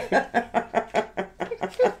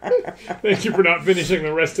 Thank you for not finishing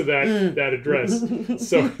the rest of that address.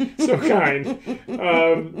 So kind.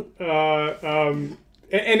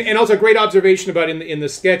 And also a great observation about in the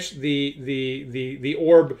sketch the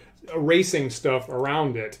orb erasing stuff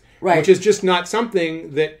around it, which is just not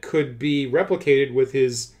something that could be replicated with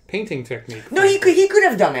his painting technique. No, he could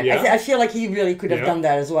have done it. Yeah. I feel like he really could have done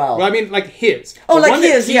that as well. Well, I mean, like his. Oh, the like one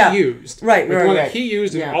his, that he used. The one that he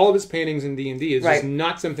used in all of his paintings in D&D is just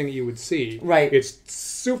not something that you would see. Right. It's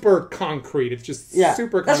super concrete. It's just super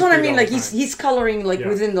concrete. That's what I mean. Like he's coloring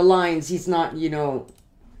within the lines. He's not,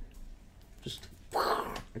 just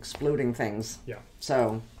exploding things. Yeah.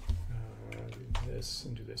 So. Do this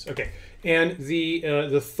and do this. Okay. And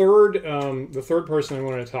the third person I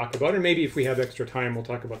wanted to talk about, and maybe if we have extra time, we'll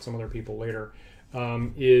talk about some other people later,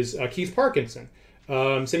 is Keith Parkinson.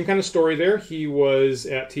 Same kind of story there. He was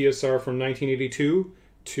at TSR from 1982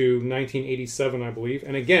 to 1987, I believe.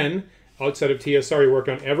 And again, outside of TSR, he worked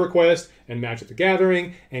on EverQuest and Magic the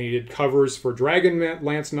Gathering, and he did covers for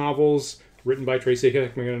Dragonlance novels written by Tracy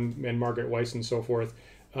Hickman and Margaret Weiss and so forth.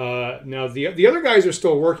 Now, the other guys are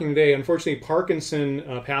still working today. Unfortunately,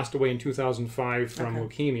 Parkinson passed away in 2005 from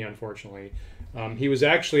leukemia, unfortunately. He was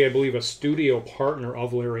actually, I believe, a studio partner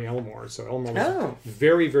of Larry Elmore. So Elmore was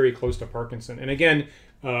very, very close to Parkinson. And again,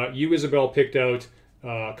 you, Isabel, picked out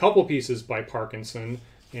a couple pieces by Parkinson.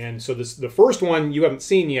 And so the first one you haven't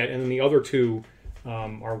seen yet, and then the other two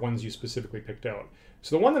are ones you specifically picked out.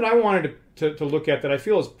 So the one that I wanted to look at that I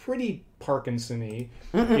feel is pretty Parkinson-y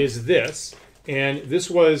is this. And this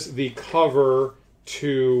was the cover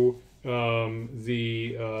to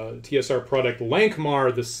the TSR product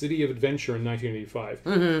Lankhmar, The City of Adventure in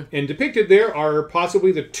 1985. And depicted there are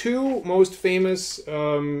possibly the two most famous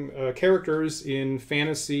characters in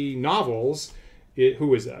fantasy novels.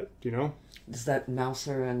 Who is that? Do you know? Is that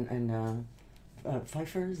Mouser and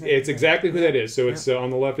Pfeiffer? It's exactly who that is. So it's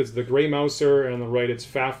on the left it's the Grey Mouser, and on the right it's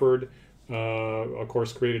Fafhrd. Of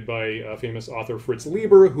course, created by famous author Fritz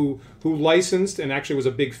Leiber, who licensed and actually was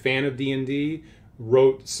a big fan of D&D,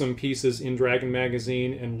 wrote some pieces in Dragon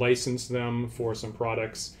Magazine and licensed them for some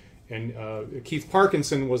products. And Keith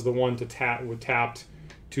Parkinson was the one tapped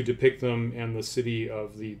to depict them and the city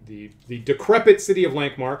of the decrepit city of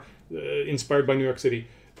Lankhmar, inspired by New York City.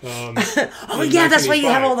 Oh yeah, that's why you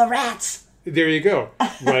have all the rats. There you go.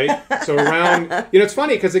 Right. So around, it's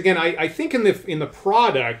funny because again, I think in the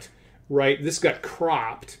product. Right, this got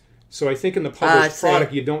cropped, so I think in the published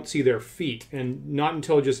product you don't see their feet, and not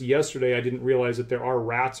until just yesterday I didn't realize that there are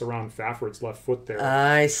rats around Fafhrds's left foot there.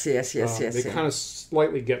 I see, yes. They kind of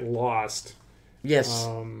slightly get lost. Yes.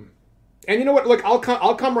 And you know what? Look, I'll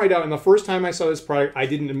come right out. And the first time I saw this product, I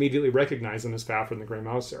didn't immediately recognize them as Fafhrd and the Grey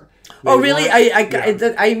Mouser. Oh, really?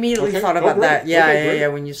 I immediately thought about that. Yeah.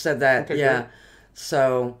 When you said that, great.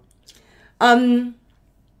 So,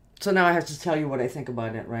 So now I have to tell you what I think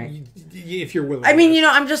about it, right? If you're willing. I mean,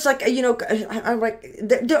 I'm just like, I'm like,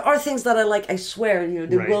 there are things that I like. I swear,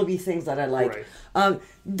 there will be things that I like. Right.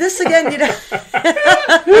 This again,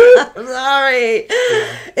 sorry,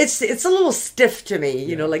 it's a little stiff to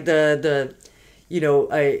me. Like I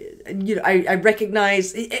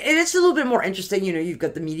recognize it's a little bit more interesting. You've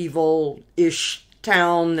got the medieval-ish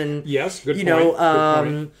town, and yes, good point. Good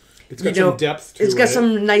point. It's got some depth to it. It's got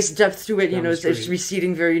some nice depth to it. You Down know, the it's street.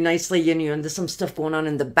 receding very nicely, and there's some stuff going on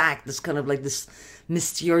in the back. This kind of like this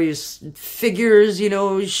mysterious figures,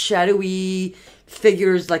 shadowy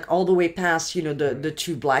figures, like all the way past, the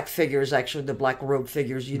two black figures, actually the black robe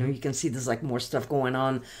figures. You can see there's like more stuff going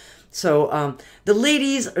on. So the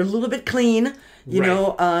ladies are a little bit clean,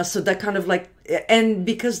 so that kind of like, and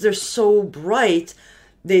because they're so bright,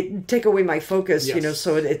 they take away my focus, Yes.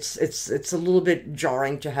 so it's a little bit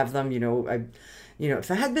jarring to have them,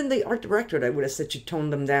 if I had been the art director, I would have said you tone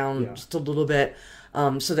them down just a little bit,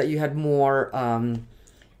 so that you had more,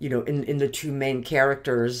 in the two main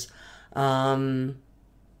characters.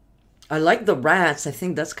 I like the rats. I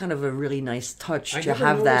think that's kind of a really nice touch to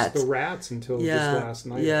have that. the rats until just last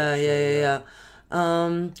night. Yeah.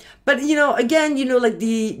 But again, like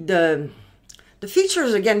the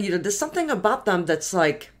features again, there's something about them that's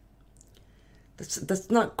like that's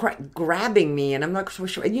not quite grabbing me, and I'm not so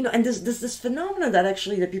sure. And there's this phenomenon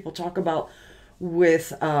that people talk about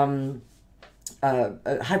with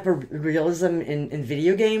hyper realism in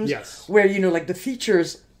video games. Yes. Where like the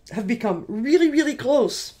features have become really, really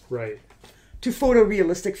close. Right. To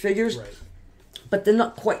photorealistic figures, Right. but they're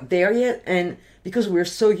not quite there yet. And because we're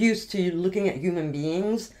so used to looking at human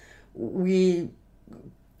beings, we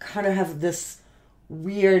kind of have this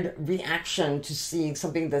weird reaction to seeing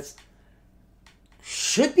something that's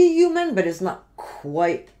should be human, but is not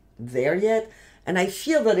quite there yet. And I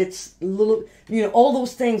feel that it's a little, all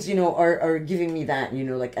those things, are giving me that,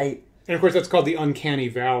 like And of course, that's called the uncanny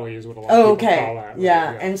valley, is what a lot of people call that. Right?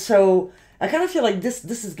 Yeah. And so I kind of feel like this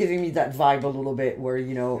is giving me that vibe a little bit where,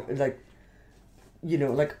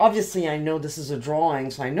 like obviously I know this is a drawing,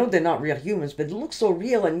 so I know they're not real humans, but it looks so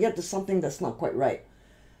real, and yet there's something that's not quite right.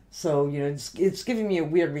 So, it's giving me a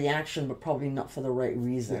weird reaction, but probably not for the right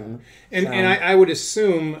reason. Yeah. And I would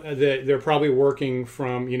assume that they're probably working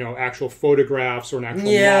from, actual photographs or an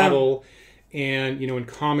actual model. And, in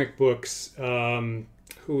comic books,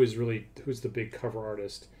 who's the big cover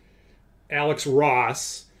artist? Alex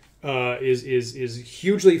Ross is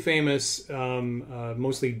hugely famous,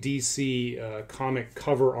 mostly DC comic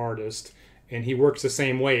cover artist, and he works the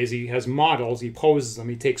same way. As he has models, he poses them,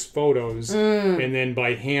 he takes photos, and then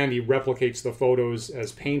by hand he replicates the photos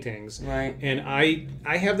as paintings. Right. And I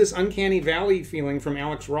have this uncanny valley feeling from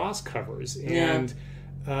Alex Ross covers, and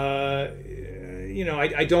I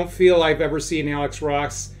don't feel I've ever seen Alex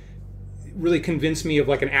Ross really convince me of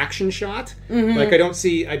like an action shot. Like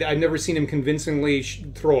I've never seen him convincingly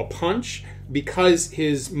throw a punch, because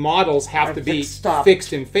his models have to be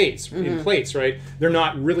fixed in place, right? They're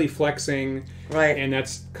not really flexing, right? And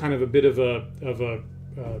that's kind of a bit of a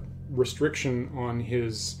restriction on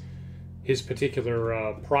his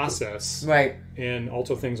particular process, right? And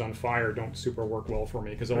also, things on fire don't super work well for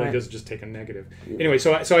me, because all he does is just take a negative. Anyway,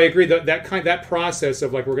 so I agree that process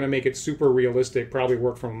of like, we're going to make it super realistic probably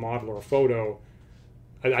work from a model or a photo.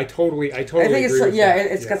 I totally I think agree it's with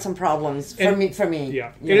that. it's got some problems for me.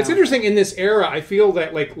 Yeah, and it's interesting in this era. I feel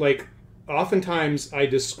that like oftentimes I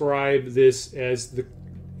describe this as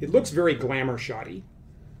it looks very glamour shotty.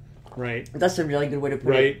 Right. That's a really good way to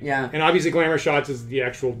put it. Yeah. And obviously Glamour Shots is the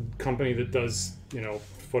actual company that does,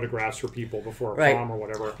 photographs for people before a prom or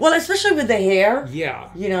whatever. Well, especially with the hair. Yeah.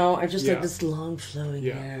 I just like this long flowing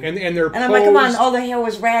hair. And I'm like, come on, all the hair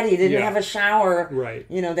was ratty. They didn't have a shower. Right.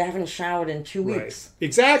 They haven't showered in 2 weeks. Right.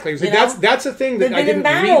 Exactly. So that's the thing that I didn't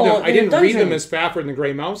read them. I didn't read them as Spafford and the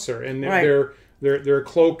Grey Mouser, and their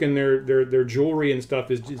cloak and their jewelry and stuff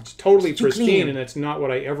is totally pristine, and that's not what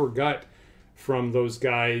I ever got from those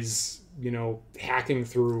guys, hacking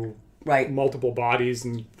through multiple bodies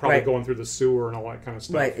and probably going through the sewer and all that kind of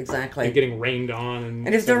stuff. Right, exactly. And getting rained on.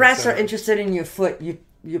 And if the rats are interested in your foot,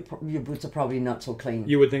 your boots are probably not so clean.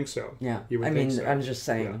 You would think so. Yeah. You would think so. I'm just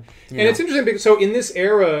saying. Yeah. And it's interesting because, so in this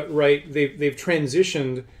era, right, they've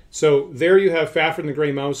transitioned. So there you have Fafford and the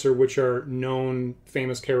Grey Mouser, which are known,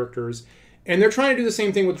 famous characters. And they're trying to do the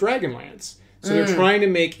same thing with Dragonlance. So they're trying to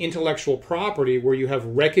make intellectual property where you have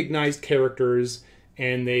recognized characters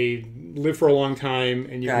and they live for a long time,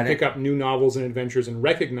 and you can pick up new novels and adventures and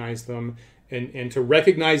recognize them, and to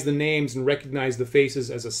recognize the names and recognize the faces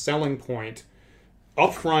as a selling point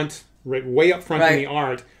up front, right, way up front in the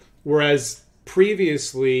art, whereas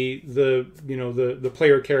previously the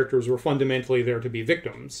player characters were fundamentally there to be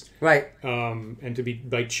victims, right, and to be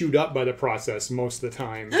chewed up by the process most of the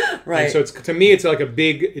time, right. And so to me it's like a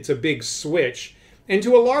big switch, and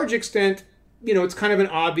to a large extent, it's kind of an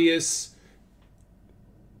obvious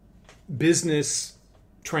business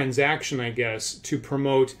transaction, I guess, to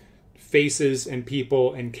promote faces and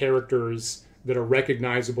people and characters that are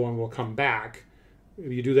recognizable and will come back.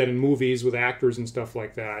 You do that in movies with actors and stuff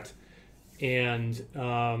like that. and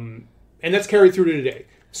that's carried through to today.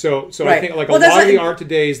 So I think like a lot of the art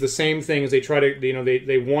today is the same thing as they try to,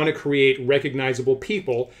 they want to create recognizable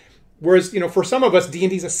people. Whereas, for some of us,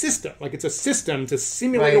 D&D is a system. Like, it's a system to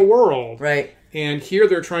simulate a world. Right. And here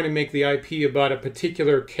they're trying to make the IP about a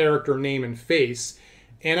particular character name and face.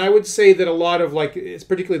 And I would say that a lot of, like, it's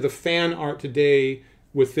particularly the fan art today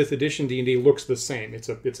with 5th edition D&D looks the same. It's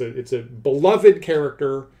a beloved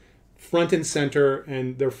character, front and center,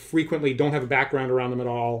 and they frequently don't have a background around them at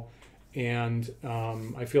all. And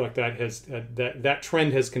I feel like that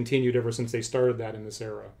trend has continued ever since they started that in this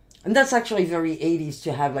era. And that's actually very 80s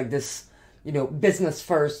to have like this, business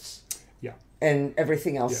first, and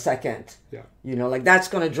everything else second. Yeah. Like that's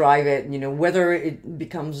going to drive it. Whether it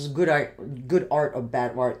becomes good art or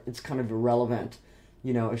bad art, it's kind of irrelevant.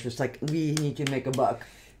 It's just like we need to make a buck.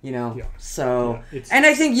 So and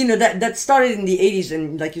I think that started in the 80s,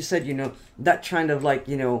 and like you said, that trend of like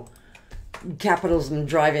capitalism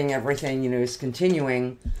driving everything, is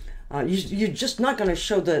continuing. You're just not going to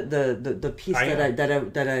show the piece that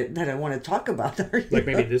I want to talk about. Like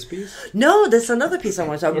maybe this piece? No, there's another piece I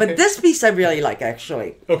want to talk about. But this piece I really like,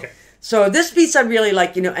 actually. Okay. So this piece I really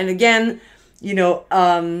like, and again,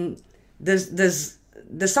 there's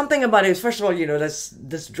something about it. First of all,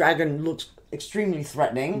 this dragon looks extremely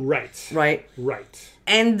threatening. Right.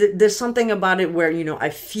 And there's something about it where, I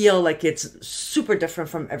feel like it's super different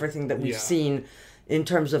from everything that we've seen in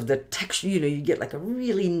terms of the texture. You get like a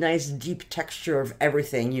really nice deep texture of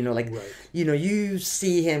everything, you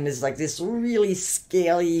see him as like this really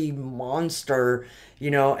scaly monster,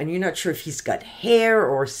 and you're not sure if he's got hair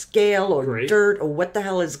or scale or dirt or what the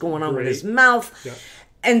hell is going on with his mouth. Yeah.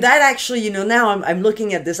 And that actually, now I'm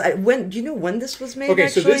looking at this. Do you know when this was made? Okay,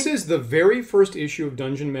 actually? So this is the very first issue of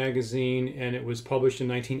Dungeon Magazine, and it was published in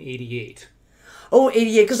 1988. Oh,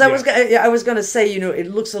 88, because I was gonna say, it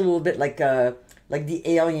looks a little bit like the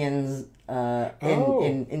aliens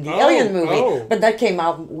in the Alien movie, but that came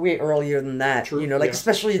out way earlier than that. True.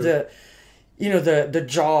 Especially the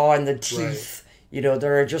jaw and the teeth. Right.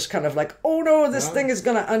 They're just kind of like, oh no, this thing is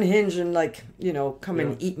gonna unhinge and like come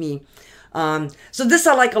and eat me. So this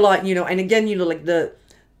I like a lot. And again, like the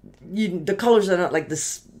colors are not like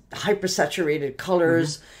this hyper-saturated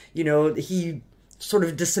colors. Mm-hmm. He sort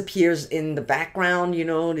of disappears in the background,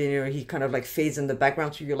 he kind of like fades in the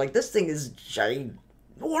background. So you're like, this thing is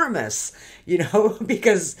ginormous,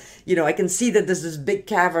 because, I can see that there's this big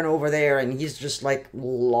cavern over there and he's just like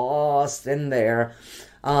lost in there.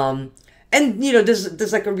 And,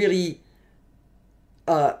 there's like a really,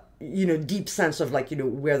 deep sense of like,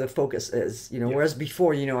 where the focus is, whereas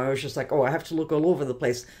before, I was just like, oh, I have to look all over the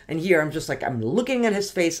place. And here I'm just like, I'm looking at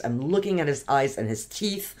his face, I'm looking at his eyes and his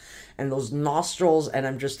teeth and those nostrils, and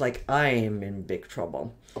I'm just like, I am in big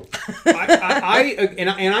trouble.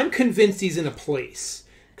 I'm convinced he's in a place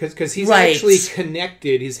because he's actually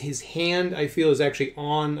connected. His hand, I feel, is actually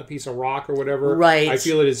on a piece of rock or whatever. Right. I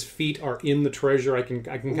feel that his feet are in the treasure. I can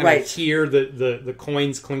kind of hear the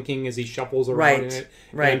coins clinking as he shuffles around in it.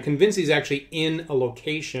 Right. And I'm convinced he's actually in a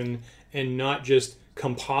location and not just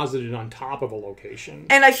composited on top of a location.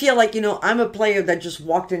 And I feel like, I'm a player that just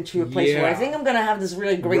walked into a place where I think I'm going to have this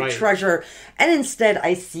really great treasure, and instead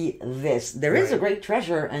I see this. There is a great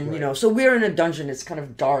treasure, and, so we're in a dungeon. It's kind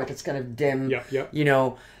of dark. It's kind of dim.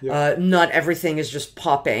 Not everything is just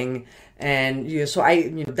popping. And, so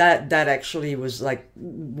that actually was like,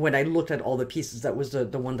 when I looked at all the pieces, that was the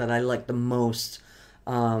one that I liked the most,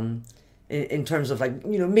 in terms of like,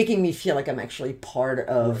 making me feel like I'm actually part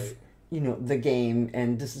of the game,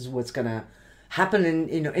 and this is what's gonna happen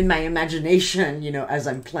in my imagination, as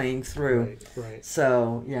I'm playing through. Right.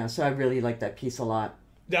 So so I really like that piece a lot.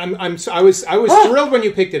 I was thrilled when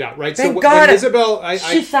you picked it out. Right. Thank God. When Isabel,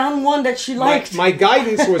 she found one that she liked. My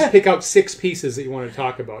guidance was pick out 6 pieces that you want to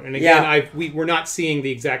talk about, and again, we're not seeing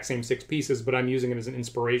the exact same 6 pieces, but I'm using it as an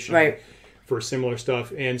inspiration for similar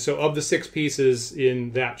stuff. And so, of the 6 pieces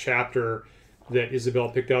in that chapter that Isabel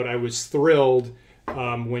picked out, I was thrilled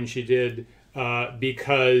when she did,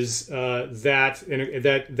 because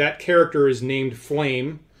that character is named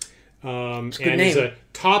Flame, and he's a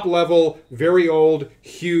top level, very old,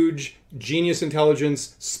 huge, genius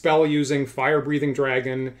intelligence, spell using, fire breathing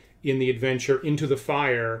dragon in the adventure Into the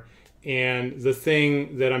Fire. And the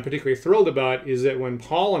thing that I'm particularly thrilled about is that when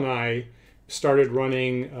Paul and I started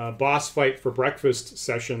running boss fight for breakfast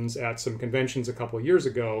sessions at some conventions a couple of years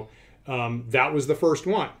ago, that was the first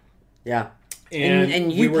one. Yeah.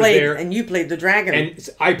 And you played the dragon. And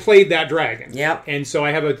I played that dragon. Yep. And so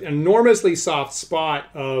I have an enormously soft spot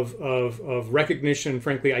of recognition,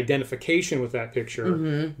 frankly, identification with that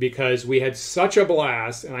picture, because we had such a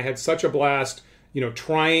blast, and I had such a blast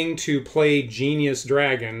trying to play genius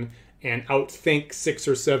dragon and outthink 6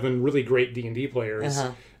 or 7 really great D&D players.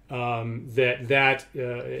 That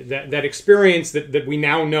experience that we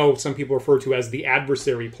now know some people refer to as the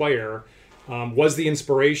adversary player was the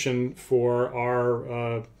inspiration for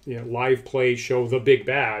our live play show, The Big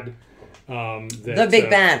Bad. The Big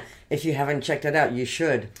Bad. If you haven't checked it out, you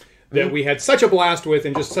should. That we had such a blast with,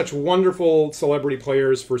 and just such wonderful celebrity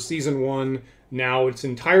players for season 1. Now it's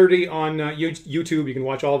entirety on YouTube. You can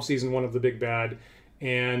watch all of season 1 of The Big Bad,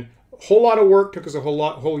 and a whole lot of work. Took us a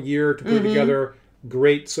whole year to put it together.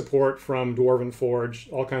 Great support from Dwarven Forge,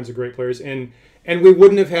 all kinds of great players, and we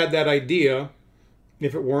wouldn't have had that idea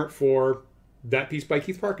if it weren't for that piece by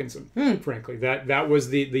Keith Parkinson. Frankly, that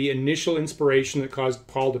was the initial inspiration that caused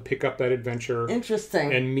Paul to pick up that adventure.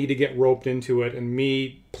 Interesting. And me to get roped into it, and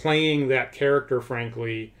me playing that character,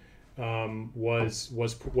 frankly, was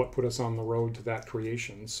what put us on the road to that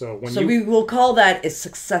creation. So we will call that a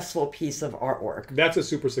successful piece of artwork. That's a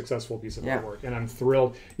super successful piece of artwork, and I'm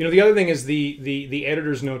thrilled. The other thing is the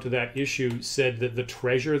editor's note to that issue said that the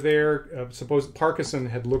treasure there, suppose Parkinson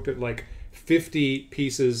had looked at like 50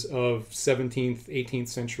 pieces of 17th, 18th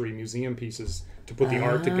century museum pieces to put the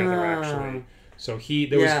art together, actually. So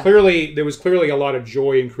there was clearly a lot of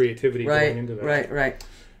joy and creativity going into that. Right.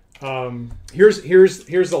 Here's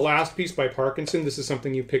the last piece by Parkinson. This is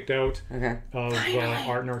something you picked out of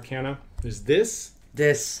Art and Arcana. Is this?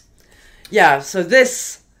 Yeah, so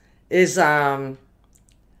this is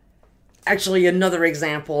actually another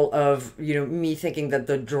example of, me thinking that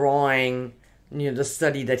the drawing, the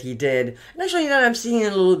study that he did. And actually, I'm seeing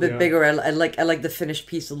it a little bit bigger. I like the finished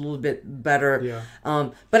piece a little bit better.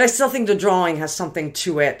 Yeah. But I still think the drawing has something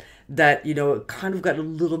to it that, kind of got a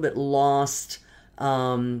little bit lost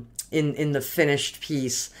in the finished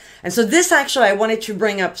piece. And so this actually I wanted to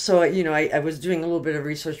bring up, so I was doing a little bit of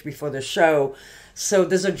research before the show. So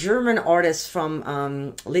there's a German artist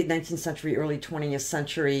from late 19th century, early 20th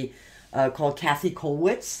century called Kathy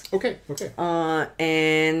Kollwitz. Okay.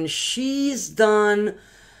 And she's done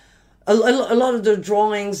a lot of the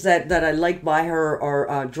drawings that I like by her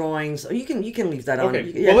are drawings. You can leave that on.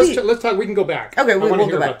 Okay. Well, let's talk. We can go back. Okay, we'll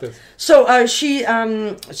go back. About this. So she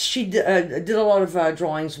did a lot of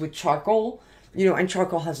drawings with charcoal. And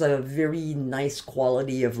charcoal has a very nice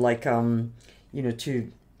quality of like to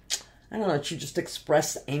just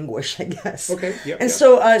express anguish, I guess. Okay. Yep. And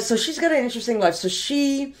so she's got an interesting life. So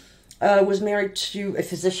she was married to a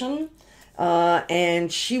physician,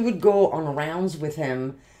 and she would go on rounds with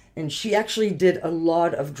him. And she actually did a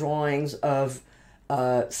lot of drawings of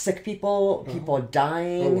sick people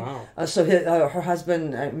dying. Oh, wow. So her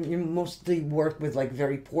husband mostly worked with like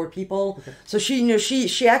very poor people. Okay. So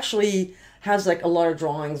she actually has like a lot of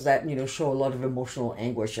drawings that show a lot of emotional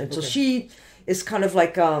anguish. And so she is kind of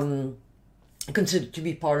like considered to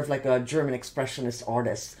be part of like a German expressionist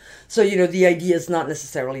artist. So the idea is not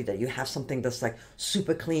necessarily that you have something that's like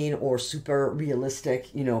super clean or super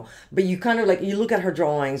realistic, but you kind of like, you look at her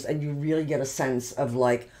drawings and you really get a sense of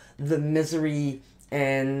like the misery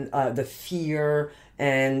and the fear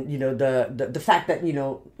and the fact that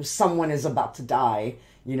someone is about to die,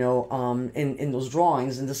 in those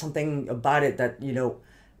drawings. And there's something about it that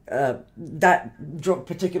that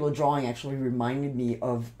particular drawing actually reminded me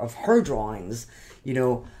of her drawings,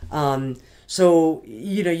 so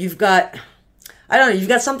you've got, I don't know, you've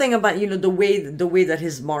got something about the way that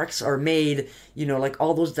his marks are made, like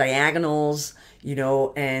all those diagonals,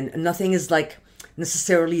 and nothing is like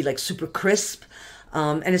necessarily like super crisp,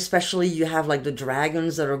 and especially you have like the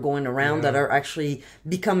dragons that are going around that are actually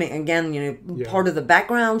becoming again part of the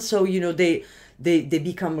background, so they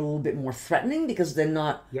become a little bit more threatening because they're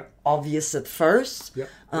not obvious at first.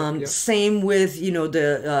 Same with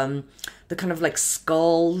the kind of like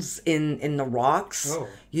skulls in the rocks.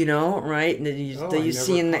 Right? That you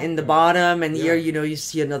see in the bottom, and here you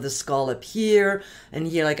see another skull up here, and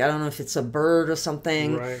here like I don't know if it's a bird or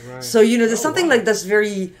something. Right. So there's something like that's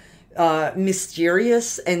very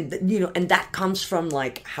mysterious, and and that comes from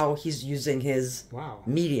like how he's using his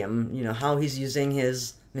medium. How he's using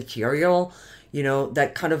his material.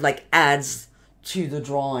 That kind of like adds to the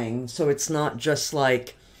drawing. So it's not just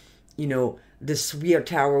like, this weird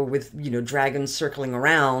tower with, dragons circling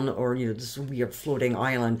around or, this weird floating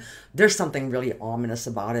island. There's something really ominous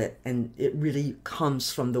about it. And it really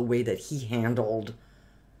comes from the way that he handled,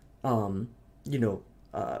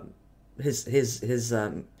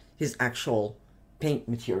 his actual paint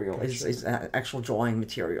material, his actual drawing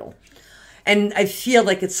material. And I feel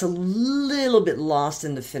like it's a little bit lost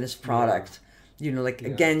in the finished product.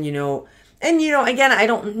 Again, and again, I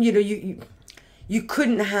don't, you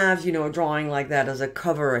couldn't have, a drawing like that as a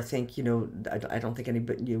cover. I think, I don't think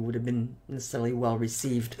anybody would have been necessarily well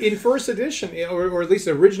received. In first edition, or at least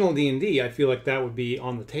original D&D, I feel like that would be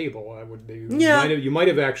on the table. I would. You might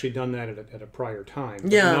have actually done that at a prior time,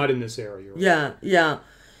 but not in this area. Right? Yeah.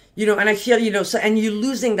 And I feel, so, and you're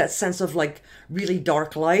losing that sense of like really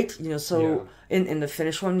dark light, so in the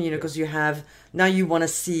finished one, because you have, now you want to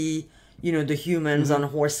see, the humans on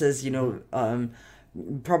horses,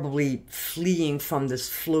 probably fleeing from this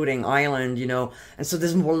floating island, and so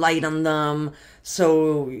there's more light on them.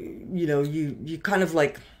 So, you kind of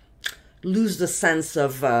like lose the sense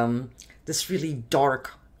of this really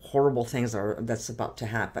dark, horrible things that's about to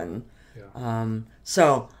happen. Yeah.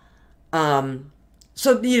 So, to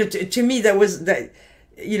me, that was that.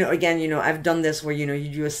 Again, I've done this where, you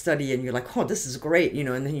do a study and you're like, oh, this is great,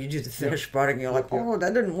 and then you do the finished product and you're like, oh,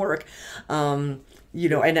 that didn't work. And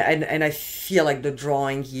I feel like the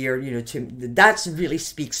drawing here, that really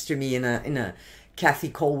speaks to me in a Kathy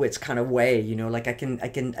Kollwitz kind of way, like I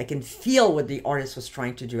can feel what the artist was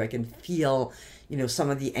trying to do. I can feel,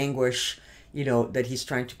 some of the anguish, that he's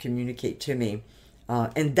trying to communicate to me.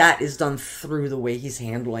 And that is done through the way he's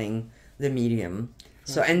handling the medium.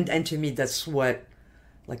 So, and to me, that's what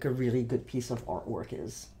like a really good piece of artwork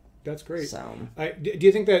is. That's great. So, do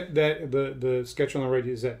you think that the sketch on the right,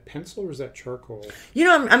 is that pencil or is that charcoal?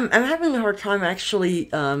 I'm having a hard time actually.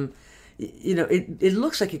 It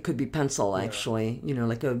looks like it could be pencil actually.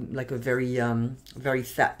 Like a very very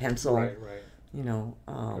fat pencil. Right.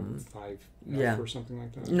 5F or something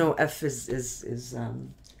like that. No, F is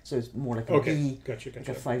so it's more like a B. Gotcha. Like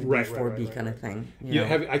a 5B, 4B kind of thing.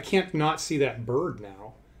 I can't not see that bird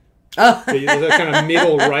now. The kind of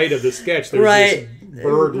middle right of the sketch. There's this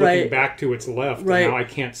bird looking back to its left. Right. And now I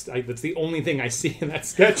can't. That's the only thing I see in that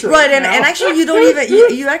sketch. Right, and now. actually, you don't even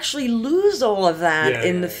you actually lose all of that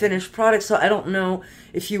in the finished product. So I don't know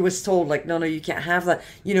if you was told like, no, you can't have that.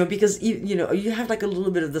 Because you have like a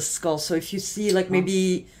little bit of the skull. So if you see like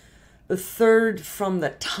maybe a third from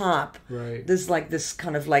the top, there's like this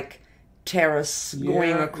kind of like terrace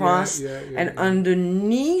going across, and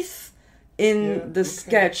underneath. In the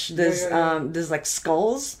sketch, there's like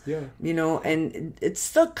skulls, and it's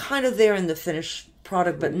still kind of there in the finished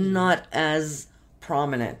product, but not as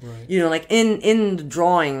prominent. Right. Like in the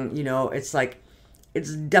drawing, it's like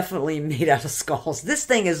it's definitely made out of skulls. This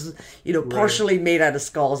thing is, partially made out of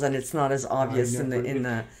skulls, and it's not as obvious in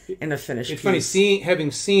the finished. It's funny having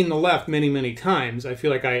seen the left many times. I feel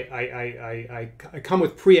like I come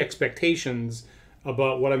with pre-expectations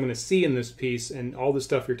about what I'm going to see in this piece, and all the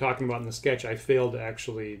stuff you're talking about in the sketch I failed to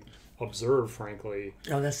actually observe, frankly.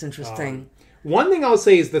 Oh, that's interesting. One thing I'll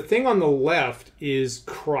say is the thing on the left is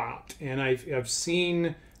cropped, and I've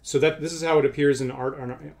seen, so that this is how it appears in Art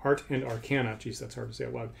and Arcana. Jeez, that's hard to say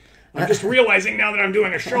out loud. I'm just realizing now that I'm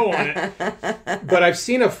doing a show on it. But I've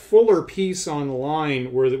seen a fuller piece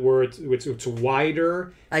online where it's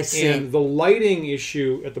wider. I see. And the lighting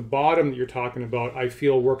issue at the bottom that you're talking about, I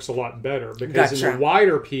feel works a lot better. Because in the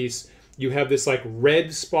wider piece, you have this like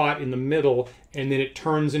red spot in the middle, and then it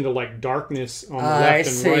turns into like darkness on the left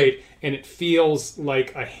and right. And it feels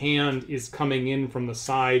like a hand is coming in from the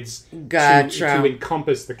sides to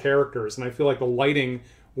encompass the characters. And I feel like the lighting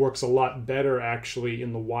works a lot better actually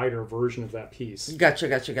in the wider version of that piece. Gotcha.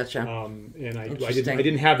 And I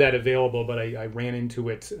didn't have that available, but I ran into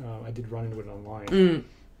it. I did run into it online.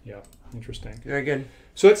 Yeah, interesting. Very good.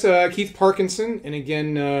 So that's Keith Parkinson, and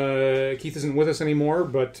again, Keith isn't with us anymore,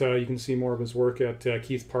 but you can see more of his work at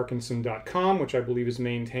keithparkinson.com, which I believe is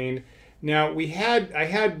maintained. Now we have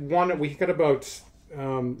about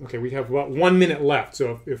 1 minute left,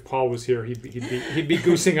 so if Paul was here, he'd be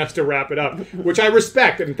goosing us to wrap it up, which I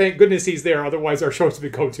respect, and thank goodness he's there. Otherwise, our shows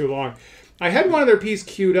would go too long. I had one other piece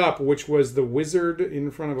queued up, which was the wizard in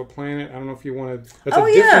front of a planet. I don't know if you want to. That's a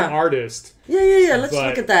different artist. Yeah. Let's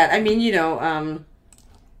look at that. I mean,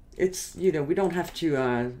 it's we don't have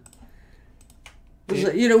to.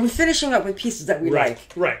 We're finishing up with pieces that we like.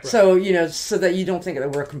 Right. So so that you don't think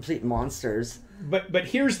that we're complete monsters. But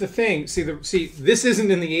here's the thing. See, this isn't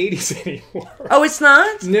in the 80s anymore. Oh, it's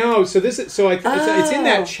not? No. So it's in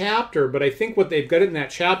that chapter. But I think what they've got in that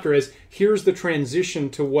chapter is here's the transition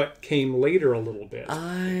to what came later a little bit.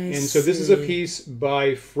 So this is a piece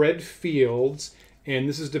by Fred Fields, and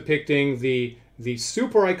this is depicting the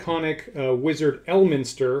super iconic wizard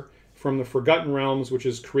Elminster from the Forgotten Realms, which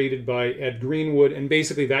is created by Ed Greenwood, and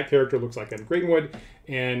basically that character looks like Ed Greenwood,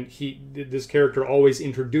 and this character always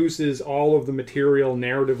introduces all of the material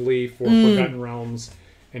narratively for Forgotten Realms,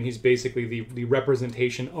 and he's basically the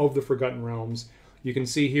representation of the Forgotten Realms. You can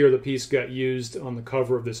see here the piece got used on the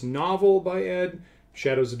cover of this novel by Ed,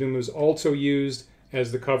 Shadows of Doom was also used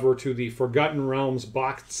as the cover to the Forgotten Realms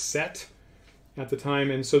boxed set at the time,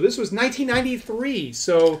 and so this was 1993.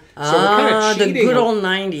 So we're kind of cheating. The good old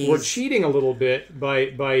 90s. We're cheating a little bit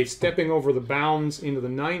by stepping over the bounds into the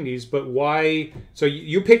 90s. But why? So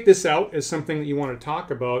you picked this out as something that you want to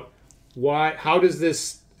talk about. Why? How does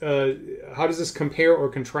this compare or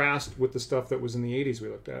contrast with the stuff that was in the 80s we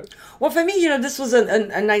looked at? Well, for me, this was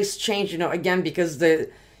a nice change. Again, because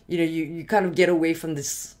you kind of get away from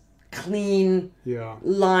this clean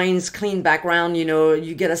lines, clean background.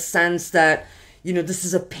 You get a sense that this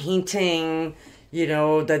is a painting.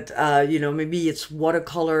 That maybe it's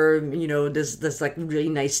watercolor. There's like really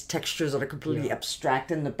nice textures that are completely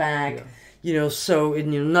abstract in the back. So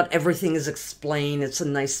not everything is explained. It's a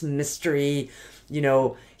nice mystery.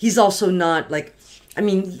 He's also not like,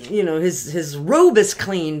 his robe is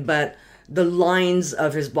clean, but the lines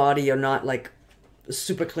of his body are not like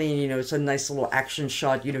super clean. It's a nice little action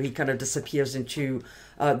shot. He kind of disappears into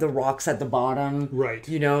the rocks at the bottom. Right.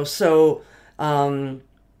 So, to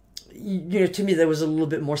me, that was a little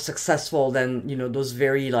bit more successful than, those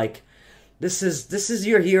very like, this is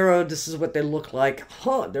your hero. This is what they look like.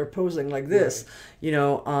 They're posing like this,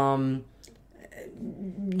 right.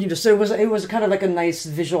 So it was kind of like a nice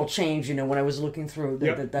visual change, when I was looking through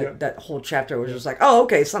that whole chapter. It was just like, oh,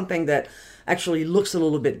 okay, something that actually looks a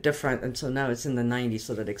little bit different, and so now it's in the 90s,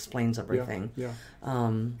 so that explains everything.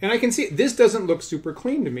 And I can see this doesn't look super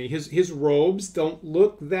clean to me. His robes don't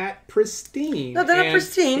look that pristine. No, they're not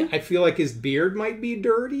pristine. I feel like his beard might be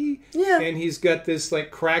dirty. Yeah. And he's got this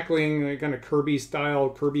like crackling, like, kind of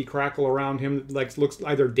Kirby crackle around him that like looks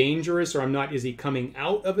either dangerous or is he coming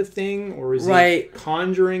out of a thing or is he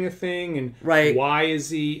conjuring a thing? And why is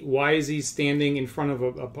he standing in front of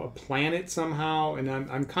a planet somehow? And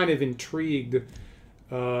I'm kind of intrigued.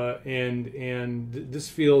 And this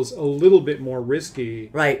feels a little bit more risky,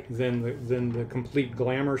 than the complete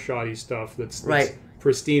glamour shoddy stuff that's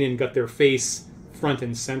pristine and got their face front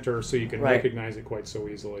and center, so you can recognize it quite so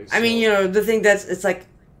easily. So. The thing it's like,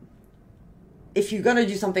 if you're gonna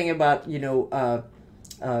do something about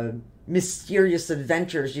mysterious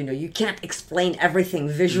adventures, you can't explain everything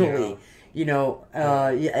visually.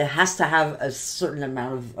 It has to have a certain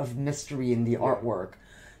amount of mystery in the artwork.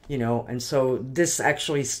 And so this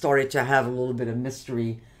actually started to have a little bit of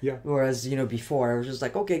mystery. Yeah. Whereas, before I was just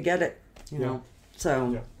like, okay, get it.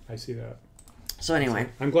 So. Yeah, I see that. So anyway.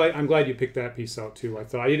 I'm glad you picked that piece out too. I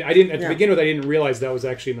thought I didn't at the beginning I didn't realize that was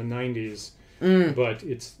actually in the 90s. But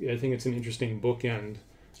I think it's an interesting bookend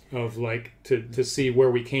of like to see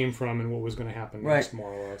where we came from and what was going to happen next,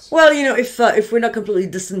 more or less. Well, if we're not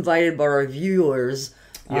completely disinvited by our viewers.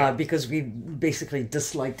 Because we basically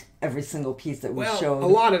disliked every single piece that we showed. A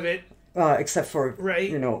lot of it. Except for,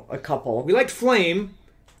 a couple. We liked Flame,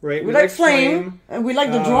 right? We liked Flame. And we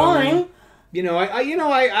liked the drawing.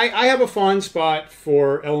 I have a fond spot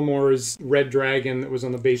for Elmore's Red Dragon that was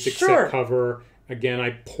on the basic set cover. Again,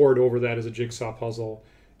 I poured over that as a jigsaw puzzle.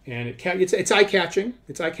 And it's eye-catching.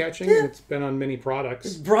 It's eye-catching. Yeah. And it's been on many products.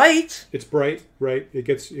 It's bright. It's bright, right? It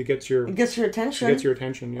gets your attention. It gets your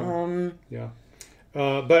attention, yeah.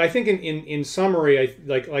 But I think in summary,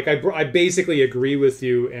 I basically agree with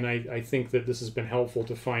you, and I think that this has been helpful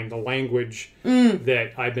to find the language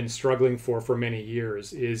that I've been struggling for many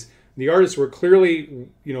years. Is the artists were clearly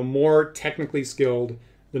more technically skilled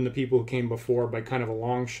than the people who came before by kind of a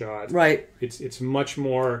long shot. Right. It's much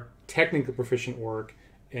more technically proficient work,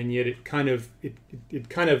 and yet it kind of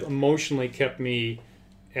emotionally kept me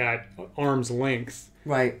at arm's length.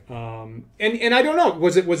 Right. And I don't know.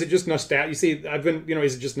 Was it just nostalgia? You see, I've been,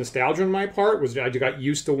 is it just nostalgia on my part? I got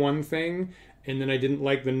used to one thing and then I didn't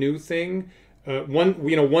like the new thing? One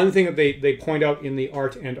thing that they point out in the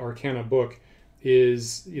Art and Arcana book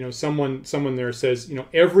is, someone there says,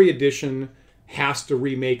 every edition has to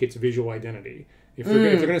remake its visual identity. If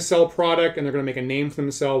they're going to sell a product and they're going to make a name for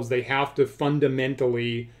themselves, they have to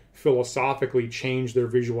fundamentally, philosophically change their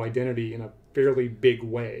visual identity in a fairly big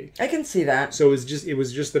way. I can see that. So it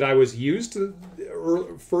was just that I was used to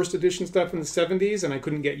the first edition stuff in the 70s and I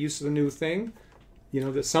couldn't get used to the new thing.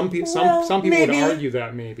 That some people would argue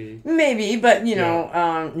that maybe, but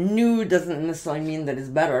new doesn't necessarily mean that it's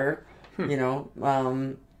better.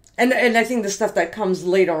 And I think the stuff that comes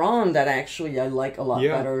later on that actually I like a lot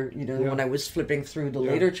better. When I was flipping through the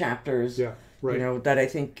later chapters, that I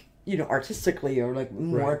think artistically are like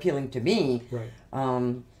more appealing to me. Right.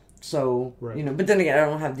 So, but then again, I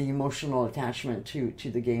don't have the emotional attachment to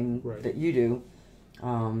the game that you do.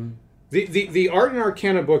 The Art and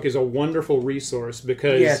Arcana book is a wonderful resource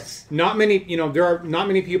because not many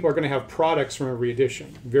people are going to have products from every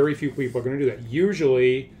edition. Very few people are going to do that.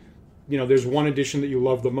 Usually, there's one edition that you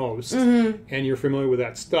love the most, and you're familiar with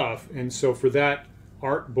that stuff. And so for that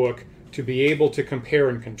art book to be able to compare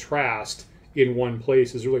and contrast in one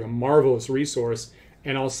place is really a marvelous resource.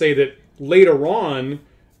 And I'll say that later on,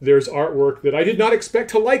 there's artwork that I did not expect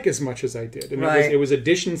to like as much as I did. And it was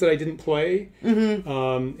editions that I didn't play.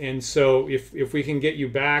 And so if we can get you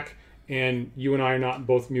back, and you and I are not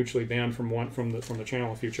both mutually banned from the channel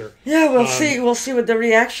in the future. Yeah, we'll see. We'll see what the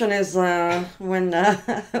reaction is when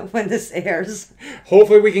this airs.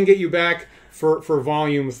 Hopefully, we can get you back for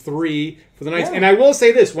volume 3 for the Knights. Yeah. And I will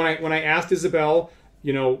say this: when I asked Isabel,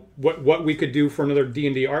 what we could do for another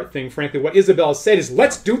D&D art thing, frankly, what Isabel said is,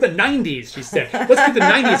 let's do the 90s, she said. Let's do the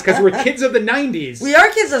 90s, because we're kids of the 90s. We are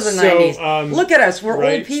kids of the 90s. Look at us. We're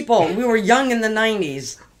old people. We were young in the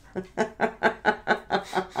 90s.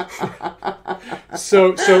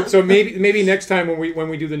 So maybe next time when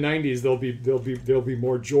we do the 90s, there'll be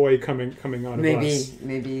more joy coming out of us.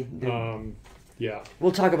 Maybe. Yeah.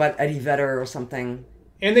 We'll talk about Eddie Vedder or something.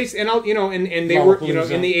 And they were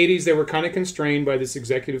in the 80s they were kind of constrained by this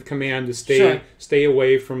executive command to stay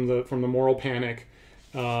away from the moral panic,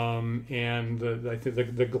 and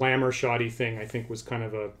the glamour shoddy thing I think was kind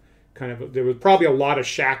of there was probably a lot of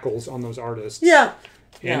shackles on those artists. Yeah.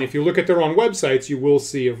 And if you look at their own websites, you will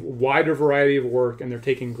see a wider variety of work, and they're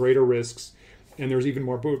taking greater risks, and there's even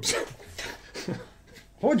more boobs.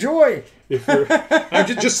 Oh joy!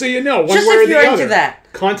 Just so you know, one just way or if the you're other. Into that.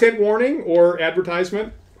 Content warning or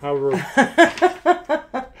advertisement, however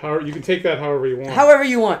you can take that however you want. However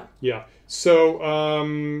you want. Yeah. So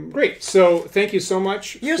great. So thank you so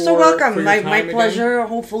much. You're so welcome. My pleasure. Again.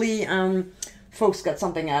 Hopefully, folks got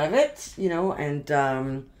something out of it.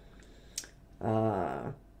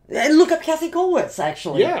 And look up Kathy Kollwitz.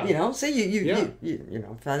 Actually, see you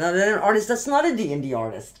found out an artist that's not a D&D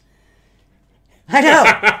artist. I know.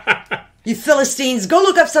 You Philistines, go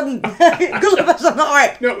look up some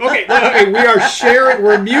art. No, okay. We are sharing.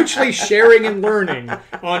 We're mutually sharing and learning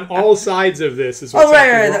on all sides of this. Is what's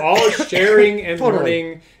happening. We're all sharing and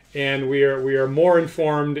learning, and we are more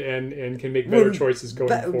informed and can make better choices going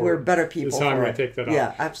forward. We're better people. That's how I'm going to take that off.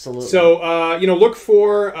 Yeah, absolutely. So look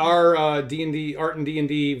for our D&D Art and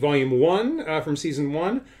D&D Volume 1 from Season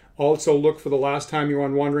 1. Also, look for the last time you were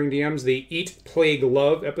on Wandering DMs, the Eat, Plague,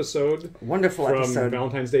 Love episode. Wonderful episode. From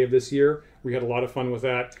Valentine's Day of this year. We had a lot of fun with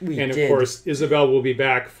that. Of course, Isabel will be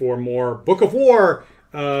back for more Book of War,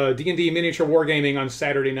 D&D miniature wargaming on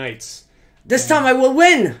Saturday nights. This time I will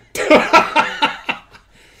win!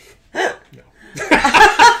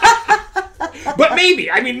 But maybe,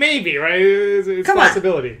 right? It's a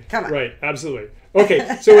possibility. Come on. Right, absolutely.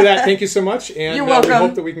 Okay, so with that, thank you so much. And you're welcome. We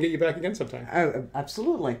hope that we can get you back again sometime. Oh,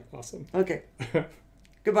 absolutely. Awesome. Okay.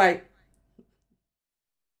 Goodbye.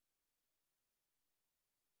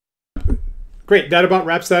 Great. That about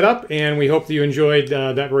wraps that up, and we hope that you enjoyed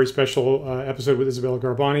that very special episode with Isabella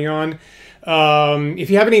Garbani on. If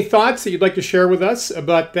you have any thoughts that you'd like to share with us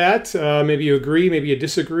about that, maybe you agree, maybe you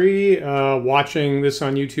disagree, watching this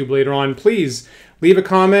on YouTube later on, please leave a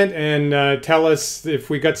comment and tell us if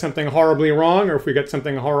we got something horribly wrong or if we got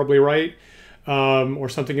something horribly right, or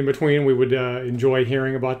something in between. We would enjoy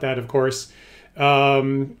hearing about that, of course.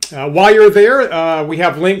 While you're there, we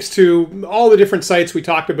have links to all the different sites we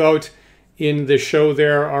talked about in the show.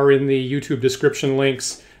 There are in the YouTube description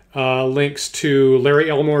links. Links to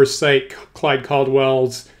Larry Elmore's site, Clyde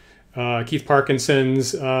Caldwell's, Keith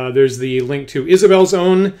Parkinson's. There's the link to Isabel's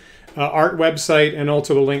own art website, and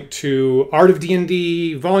also the link to Art of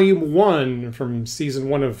D&D Volume 1 from Season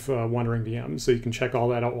 1 of Wandering DMs. So you can check all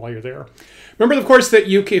that out while you're there. Remember, of course, that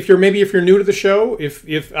if you're new to the show,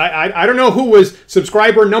 if I don't know who was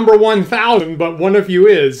subscriber number 1,000, but one of you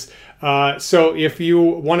is. So if you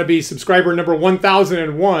want to be subscriber number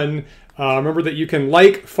 1,001, remember that you can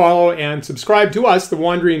like, follow, and subscribe to us, the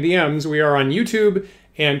Wandering DMs. We are on YouTube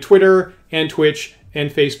and Twitter and Twitch and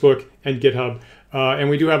Facebook and GitHub. And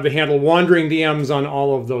we do have the handle Wandering DMs on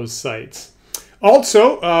all of those sites.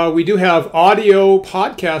 Also, we do have audio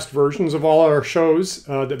podcast versions of all our shows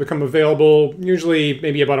that become available usually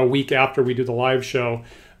maybe about a week after we do the live show.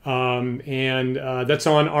 And that's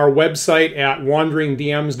on our website at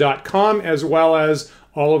wanderingdms.com, as well as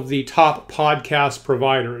all of the top podcast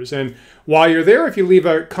providers. And while you're there, if you leave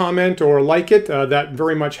a comment or like it, that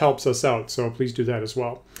very much helps us out. So please do that as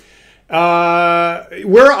well.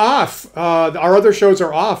 We're off. Our other shows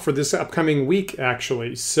are off for this upcoming week,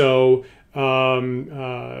 actually. So we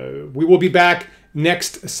will be back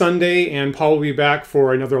next Sunday, and Paul will be back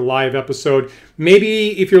for another live episode.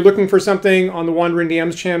 Maybe if you're looking for something on the Wandering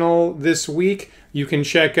DMs channel this week, you can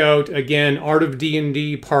check out, again, Art of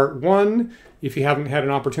D&D Part 1, if you haven't had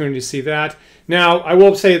an opportunity to see that. Now, I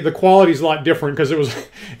will say the quality is a lot different because it was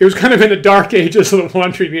kind of in the dark ages of the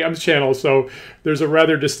Wandering DMs channel, so there's a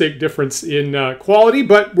rather distinct difference in quality,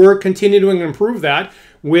 but we're continuing to improve that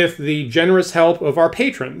with the generous help of our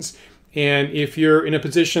patrons. And if you're in a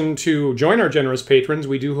position to join our generous patrons,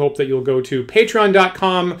 we do hope that you'll go to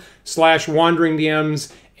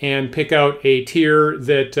patreon.com/wanderingdms and pick out a tier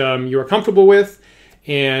that you are comfortable with,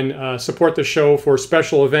 and support the show for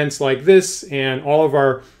special events like this and all of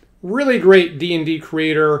our really great D&D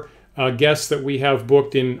creator guests that we have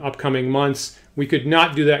booked in upcoming months. We could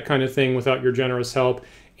not do that kind of thing without your generous help.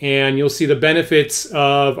 And you'll see the benefits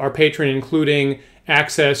of our Patreon, including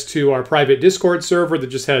access to our private Discord server that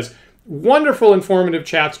just has wonderful informative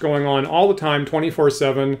chats going on all the time,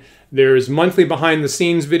 24/7. There's monthly behind the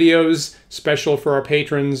scenes videos special for our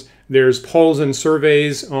patrons. There's polls and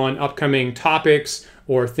surveys on upcoming topics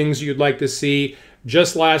or things you'd like to see.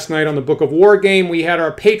 Just last night on the Book of War game, we had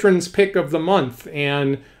our patrons pick of the month,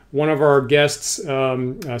 and one of our guests,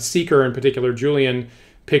 Seeker in particular, Julian,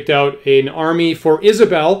 picked out an army for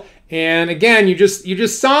Isabel. And again, you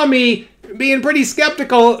just saw me being pretty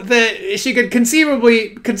skeptical that she could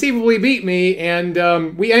conceivably beat me. And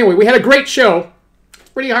we had a great show. It's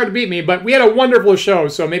pretty hard to beat me, but we had a wonderful show.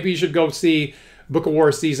 So maybe you should go see Book of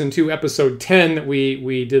War Season 2, Episode 10 that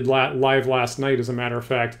we did live last night, as a matter of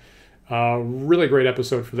fact. Really great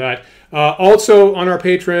episode for that. Also on our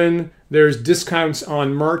Patreon, there's discounts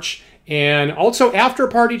on merch. And also after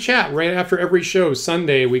party chat, right after every show,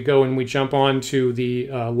 Sunday, we go and we jump on to the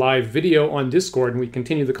live video on Discord, and we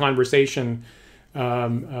continue the conversation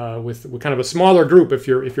with kind of a smaller group if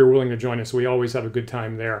you're willing to join us. We always have a good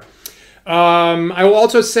time there. I will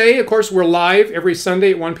also say, of course, we're live every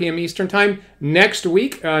Sunday at 1 p.m. Eastern Time. Next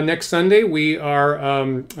week, next Sunday, we are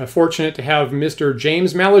fortunate to have Mr.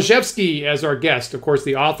 James Malashevsky as our guest. Of course,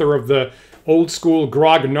 the author of the Old School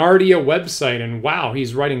Grognardia website, and wow,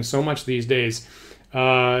 he's writing so much these days.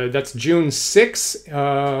 That's June 6th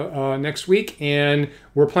next week, and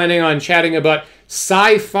we're planning on chatting about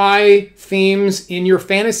sci-fi themes in your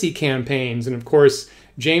fantasy campaigns. And of course,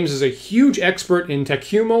 James is a huge expert in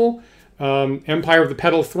Tekumel, Empire of the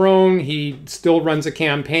Petal Throne. He still runs a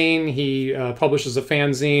campaign. He publishes a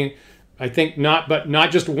fanzine. I think not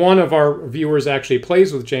just one of our viewers actually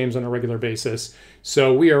plays with James on a regular basis.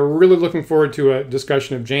 So we are really looking forward to a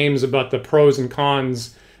discussion of James about the pros and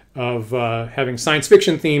cons of having science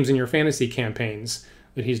fiction themes in your fantasy campaigns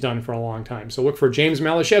that he's done for a long time. So look for James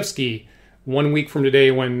Malashevsky 1 week from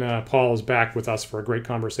today when Paul is back with us for a great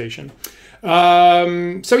conversation.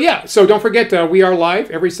 So don't forget, we are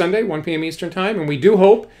live every Sunday, 1 p.m. Eastern Time, and we do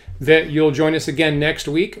hope that you'll join us again next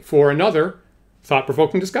week for another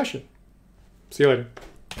thought-provoking discussion. See you later.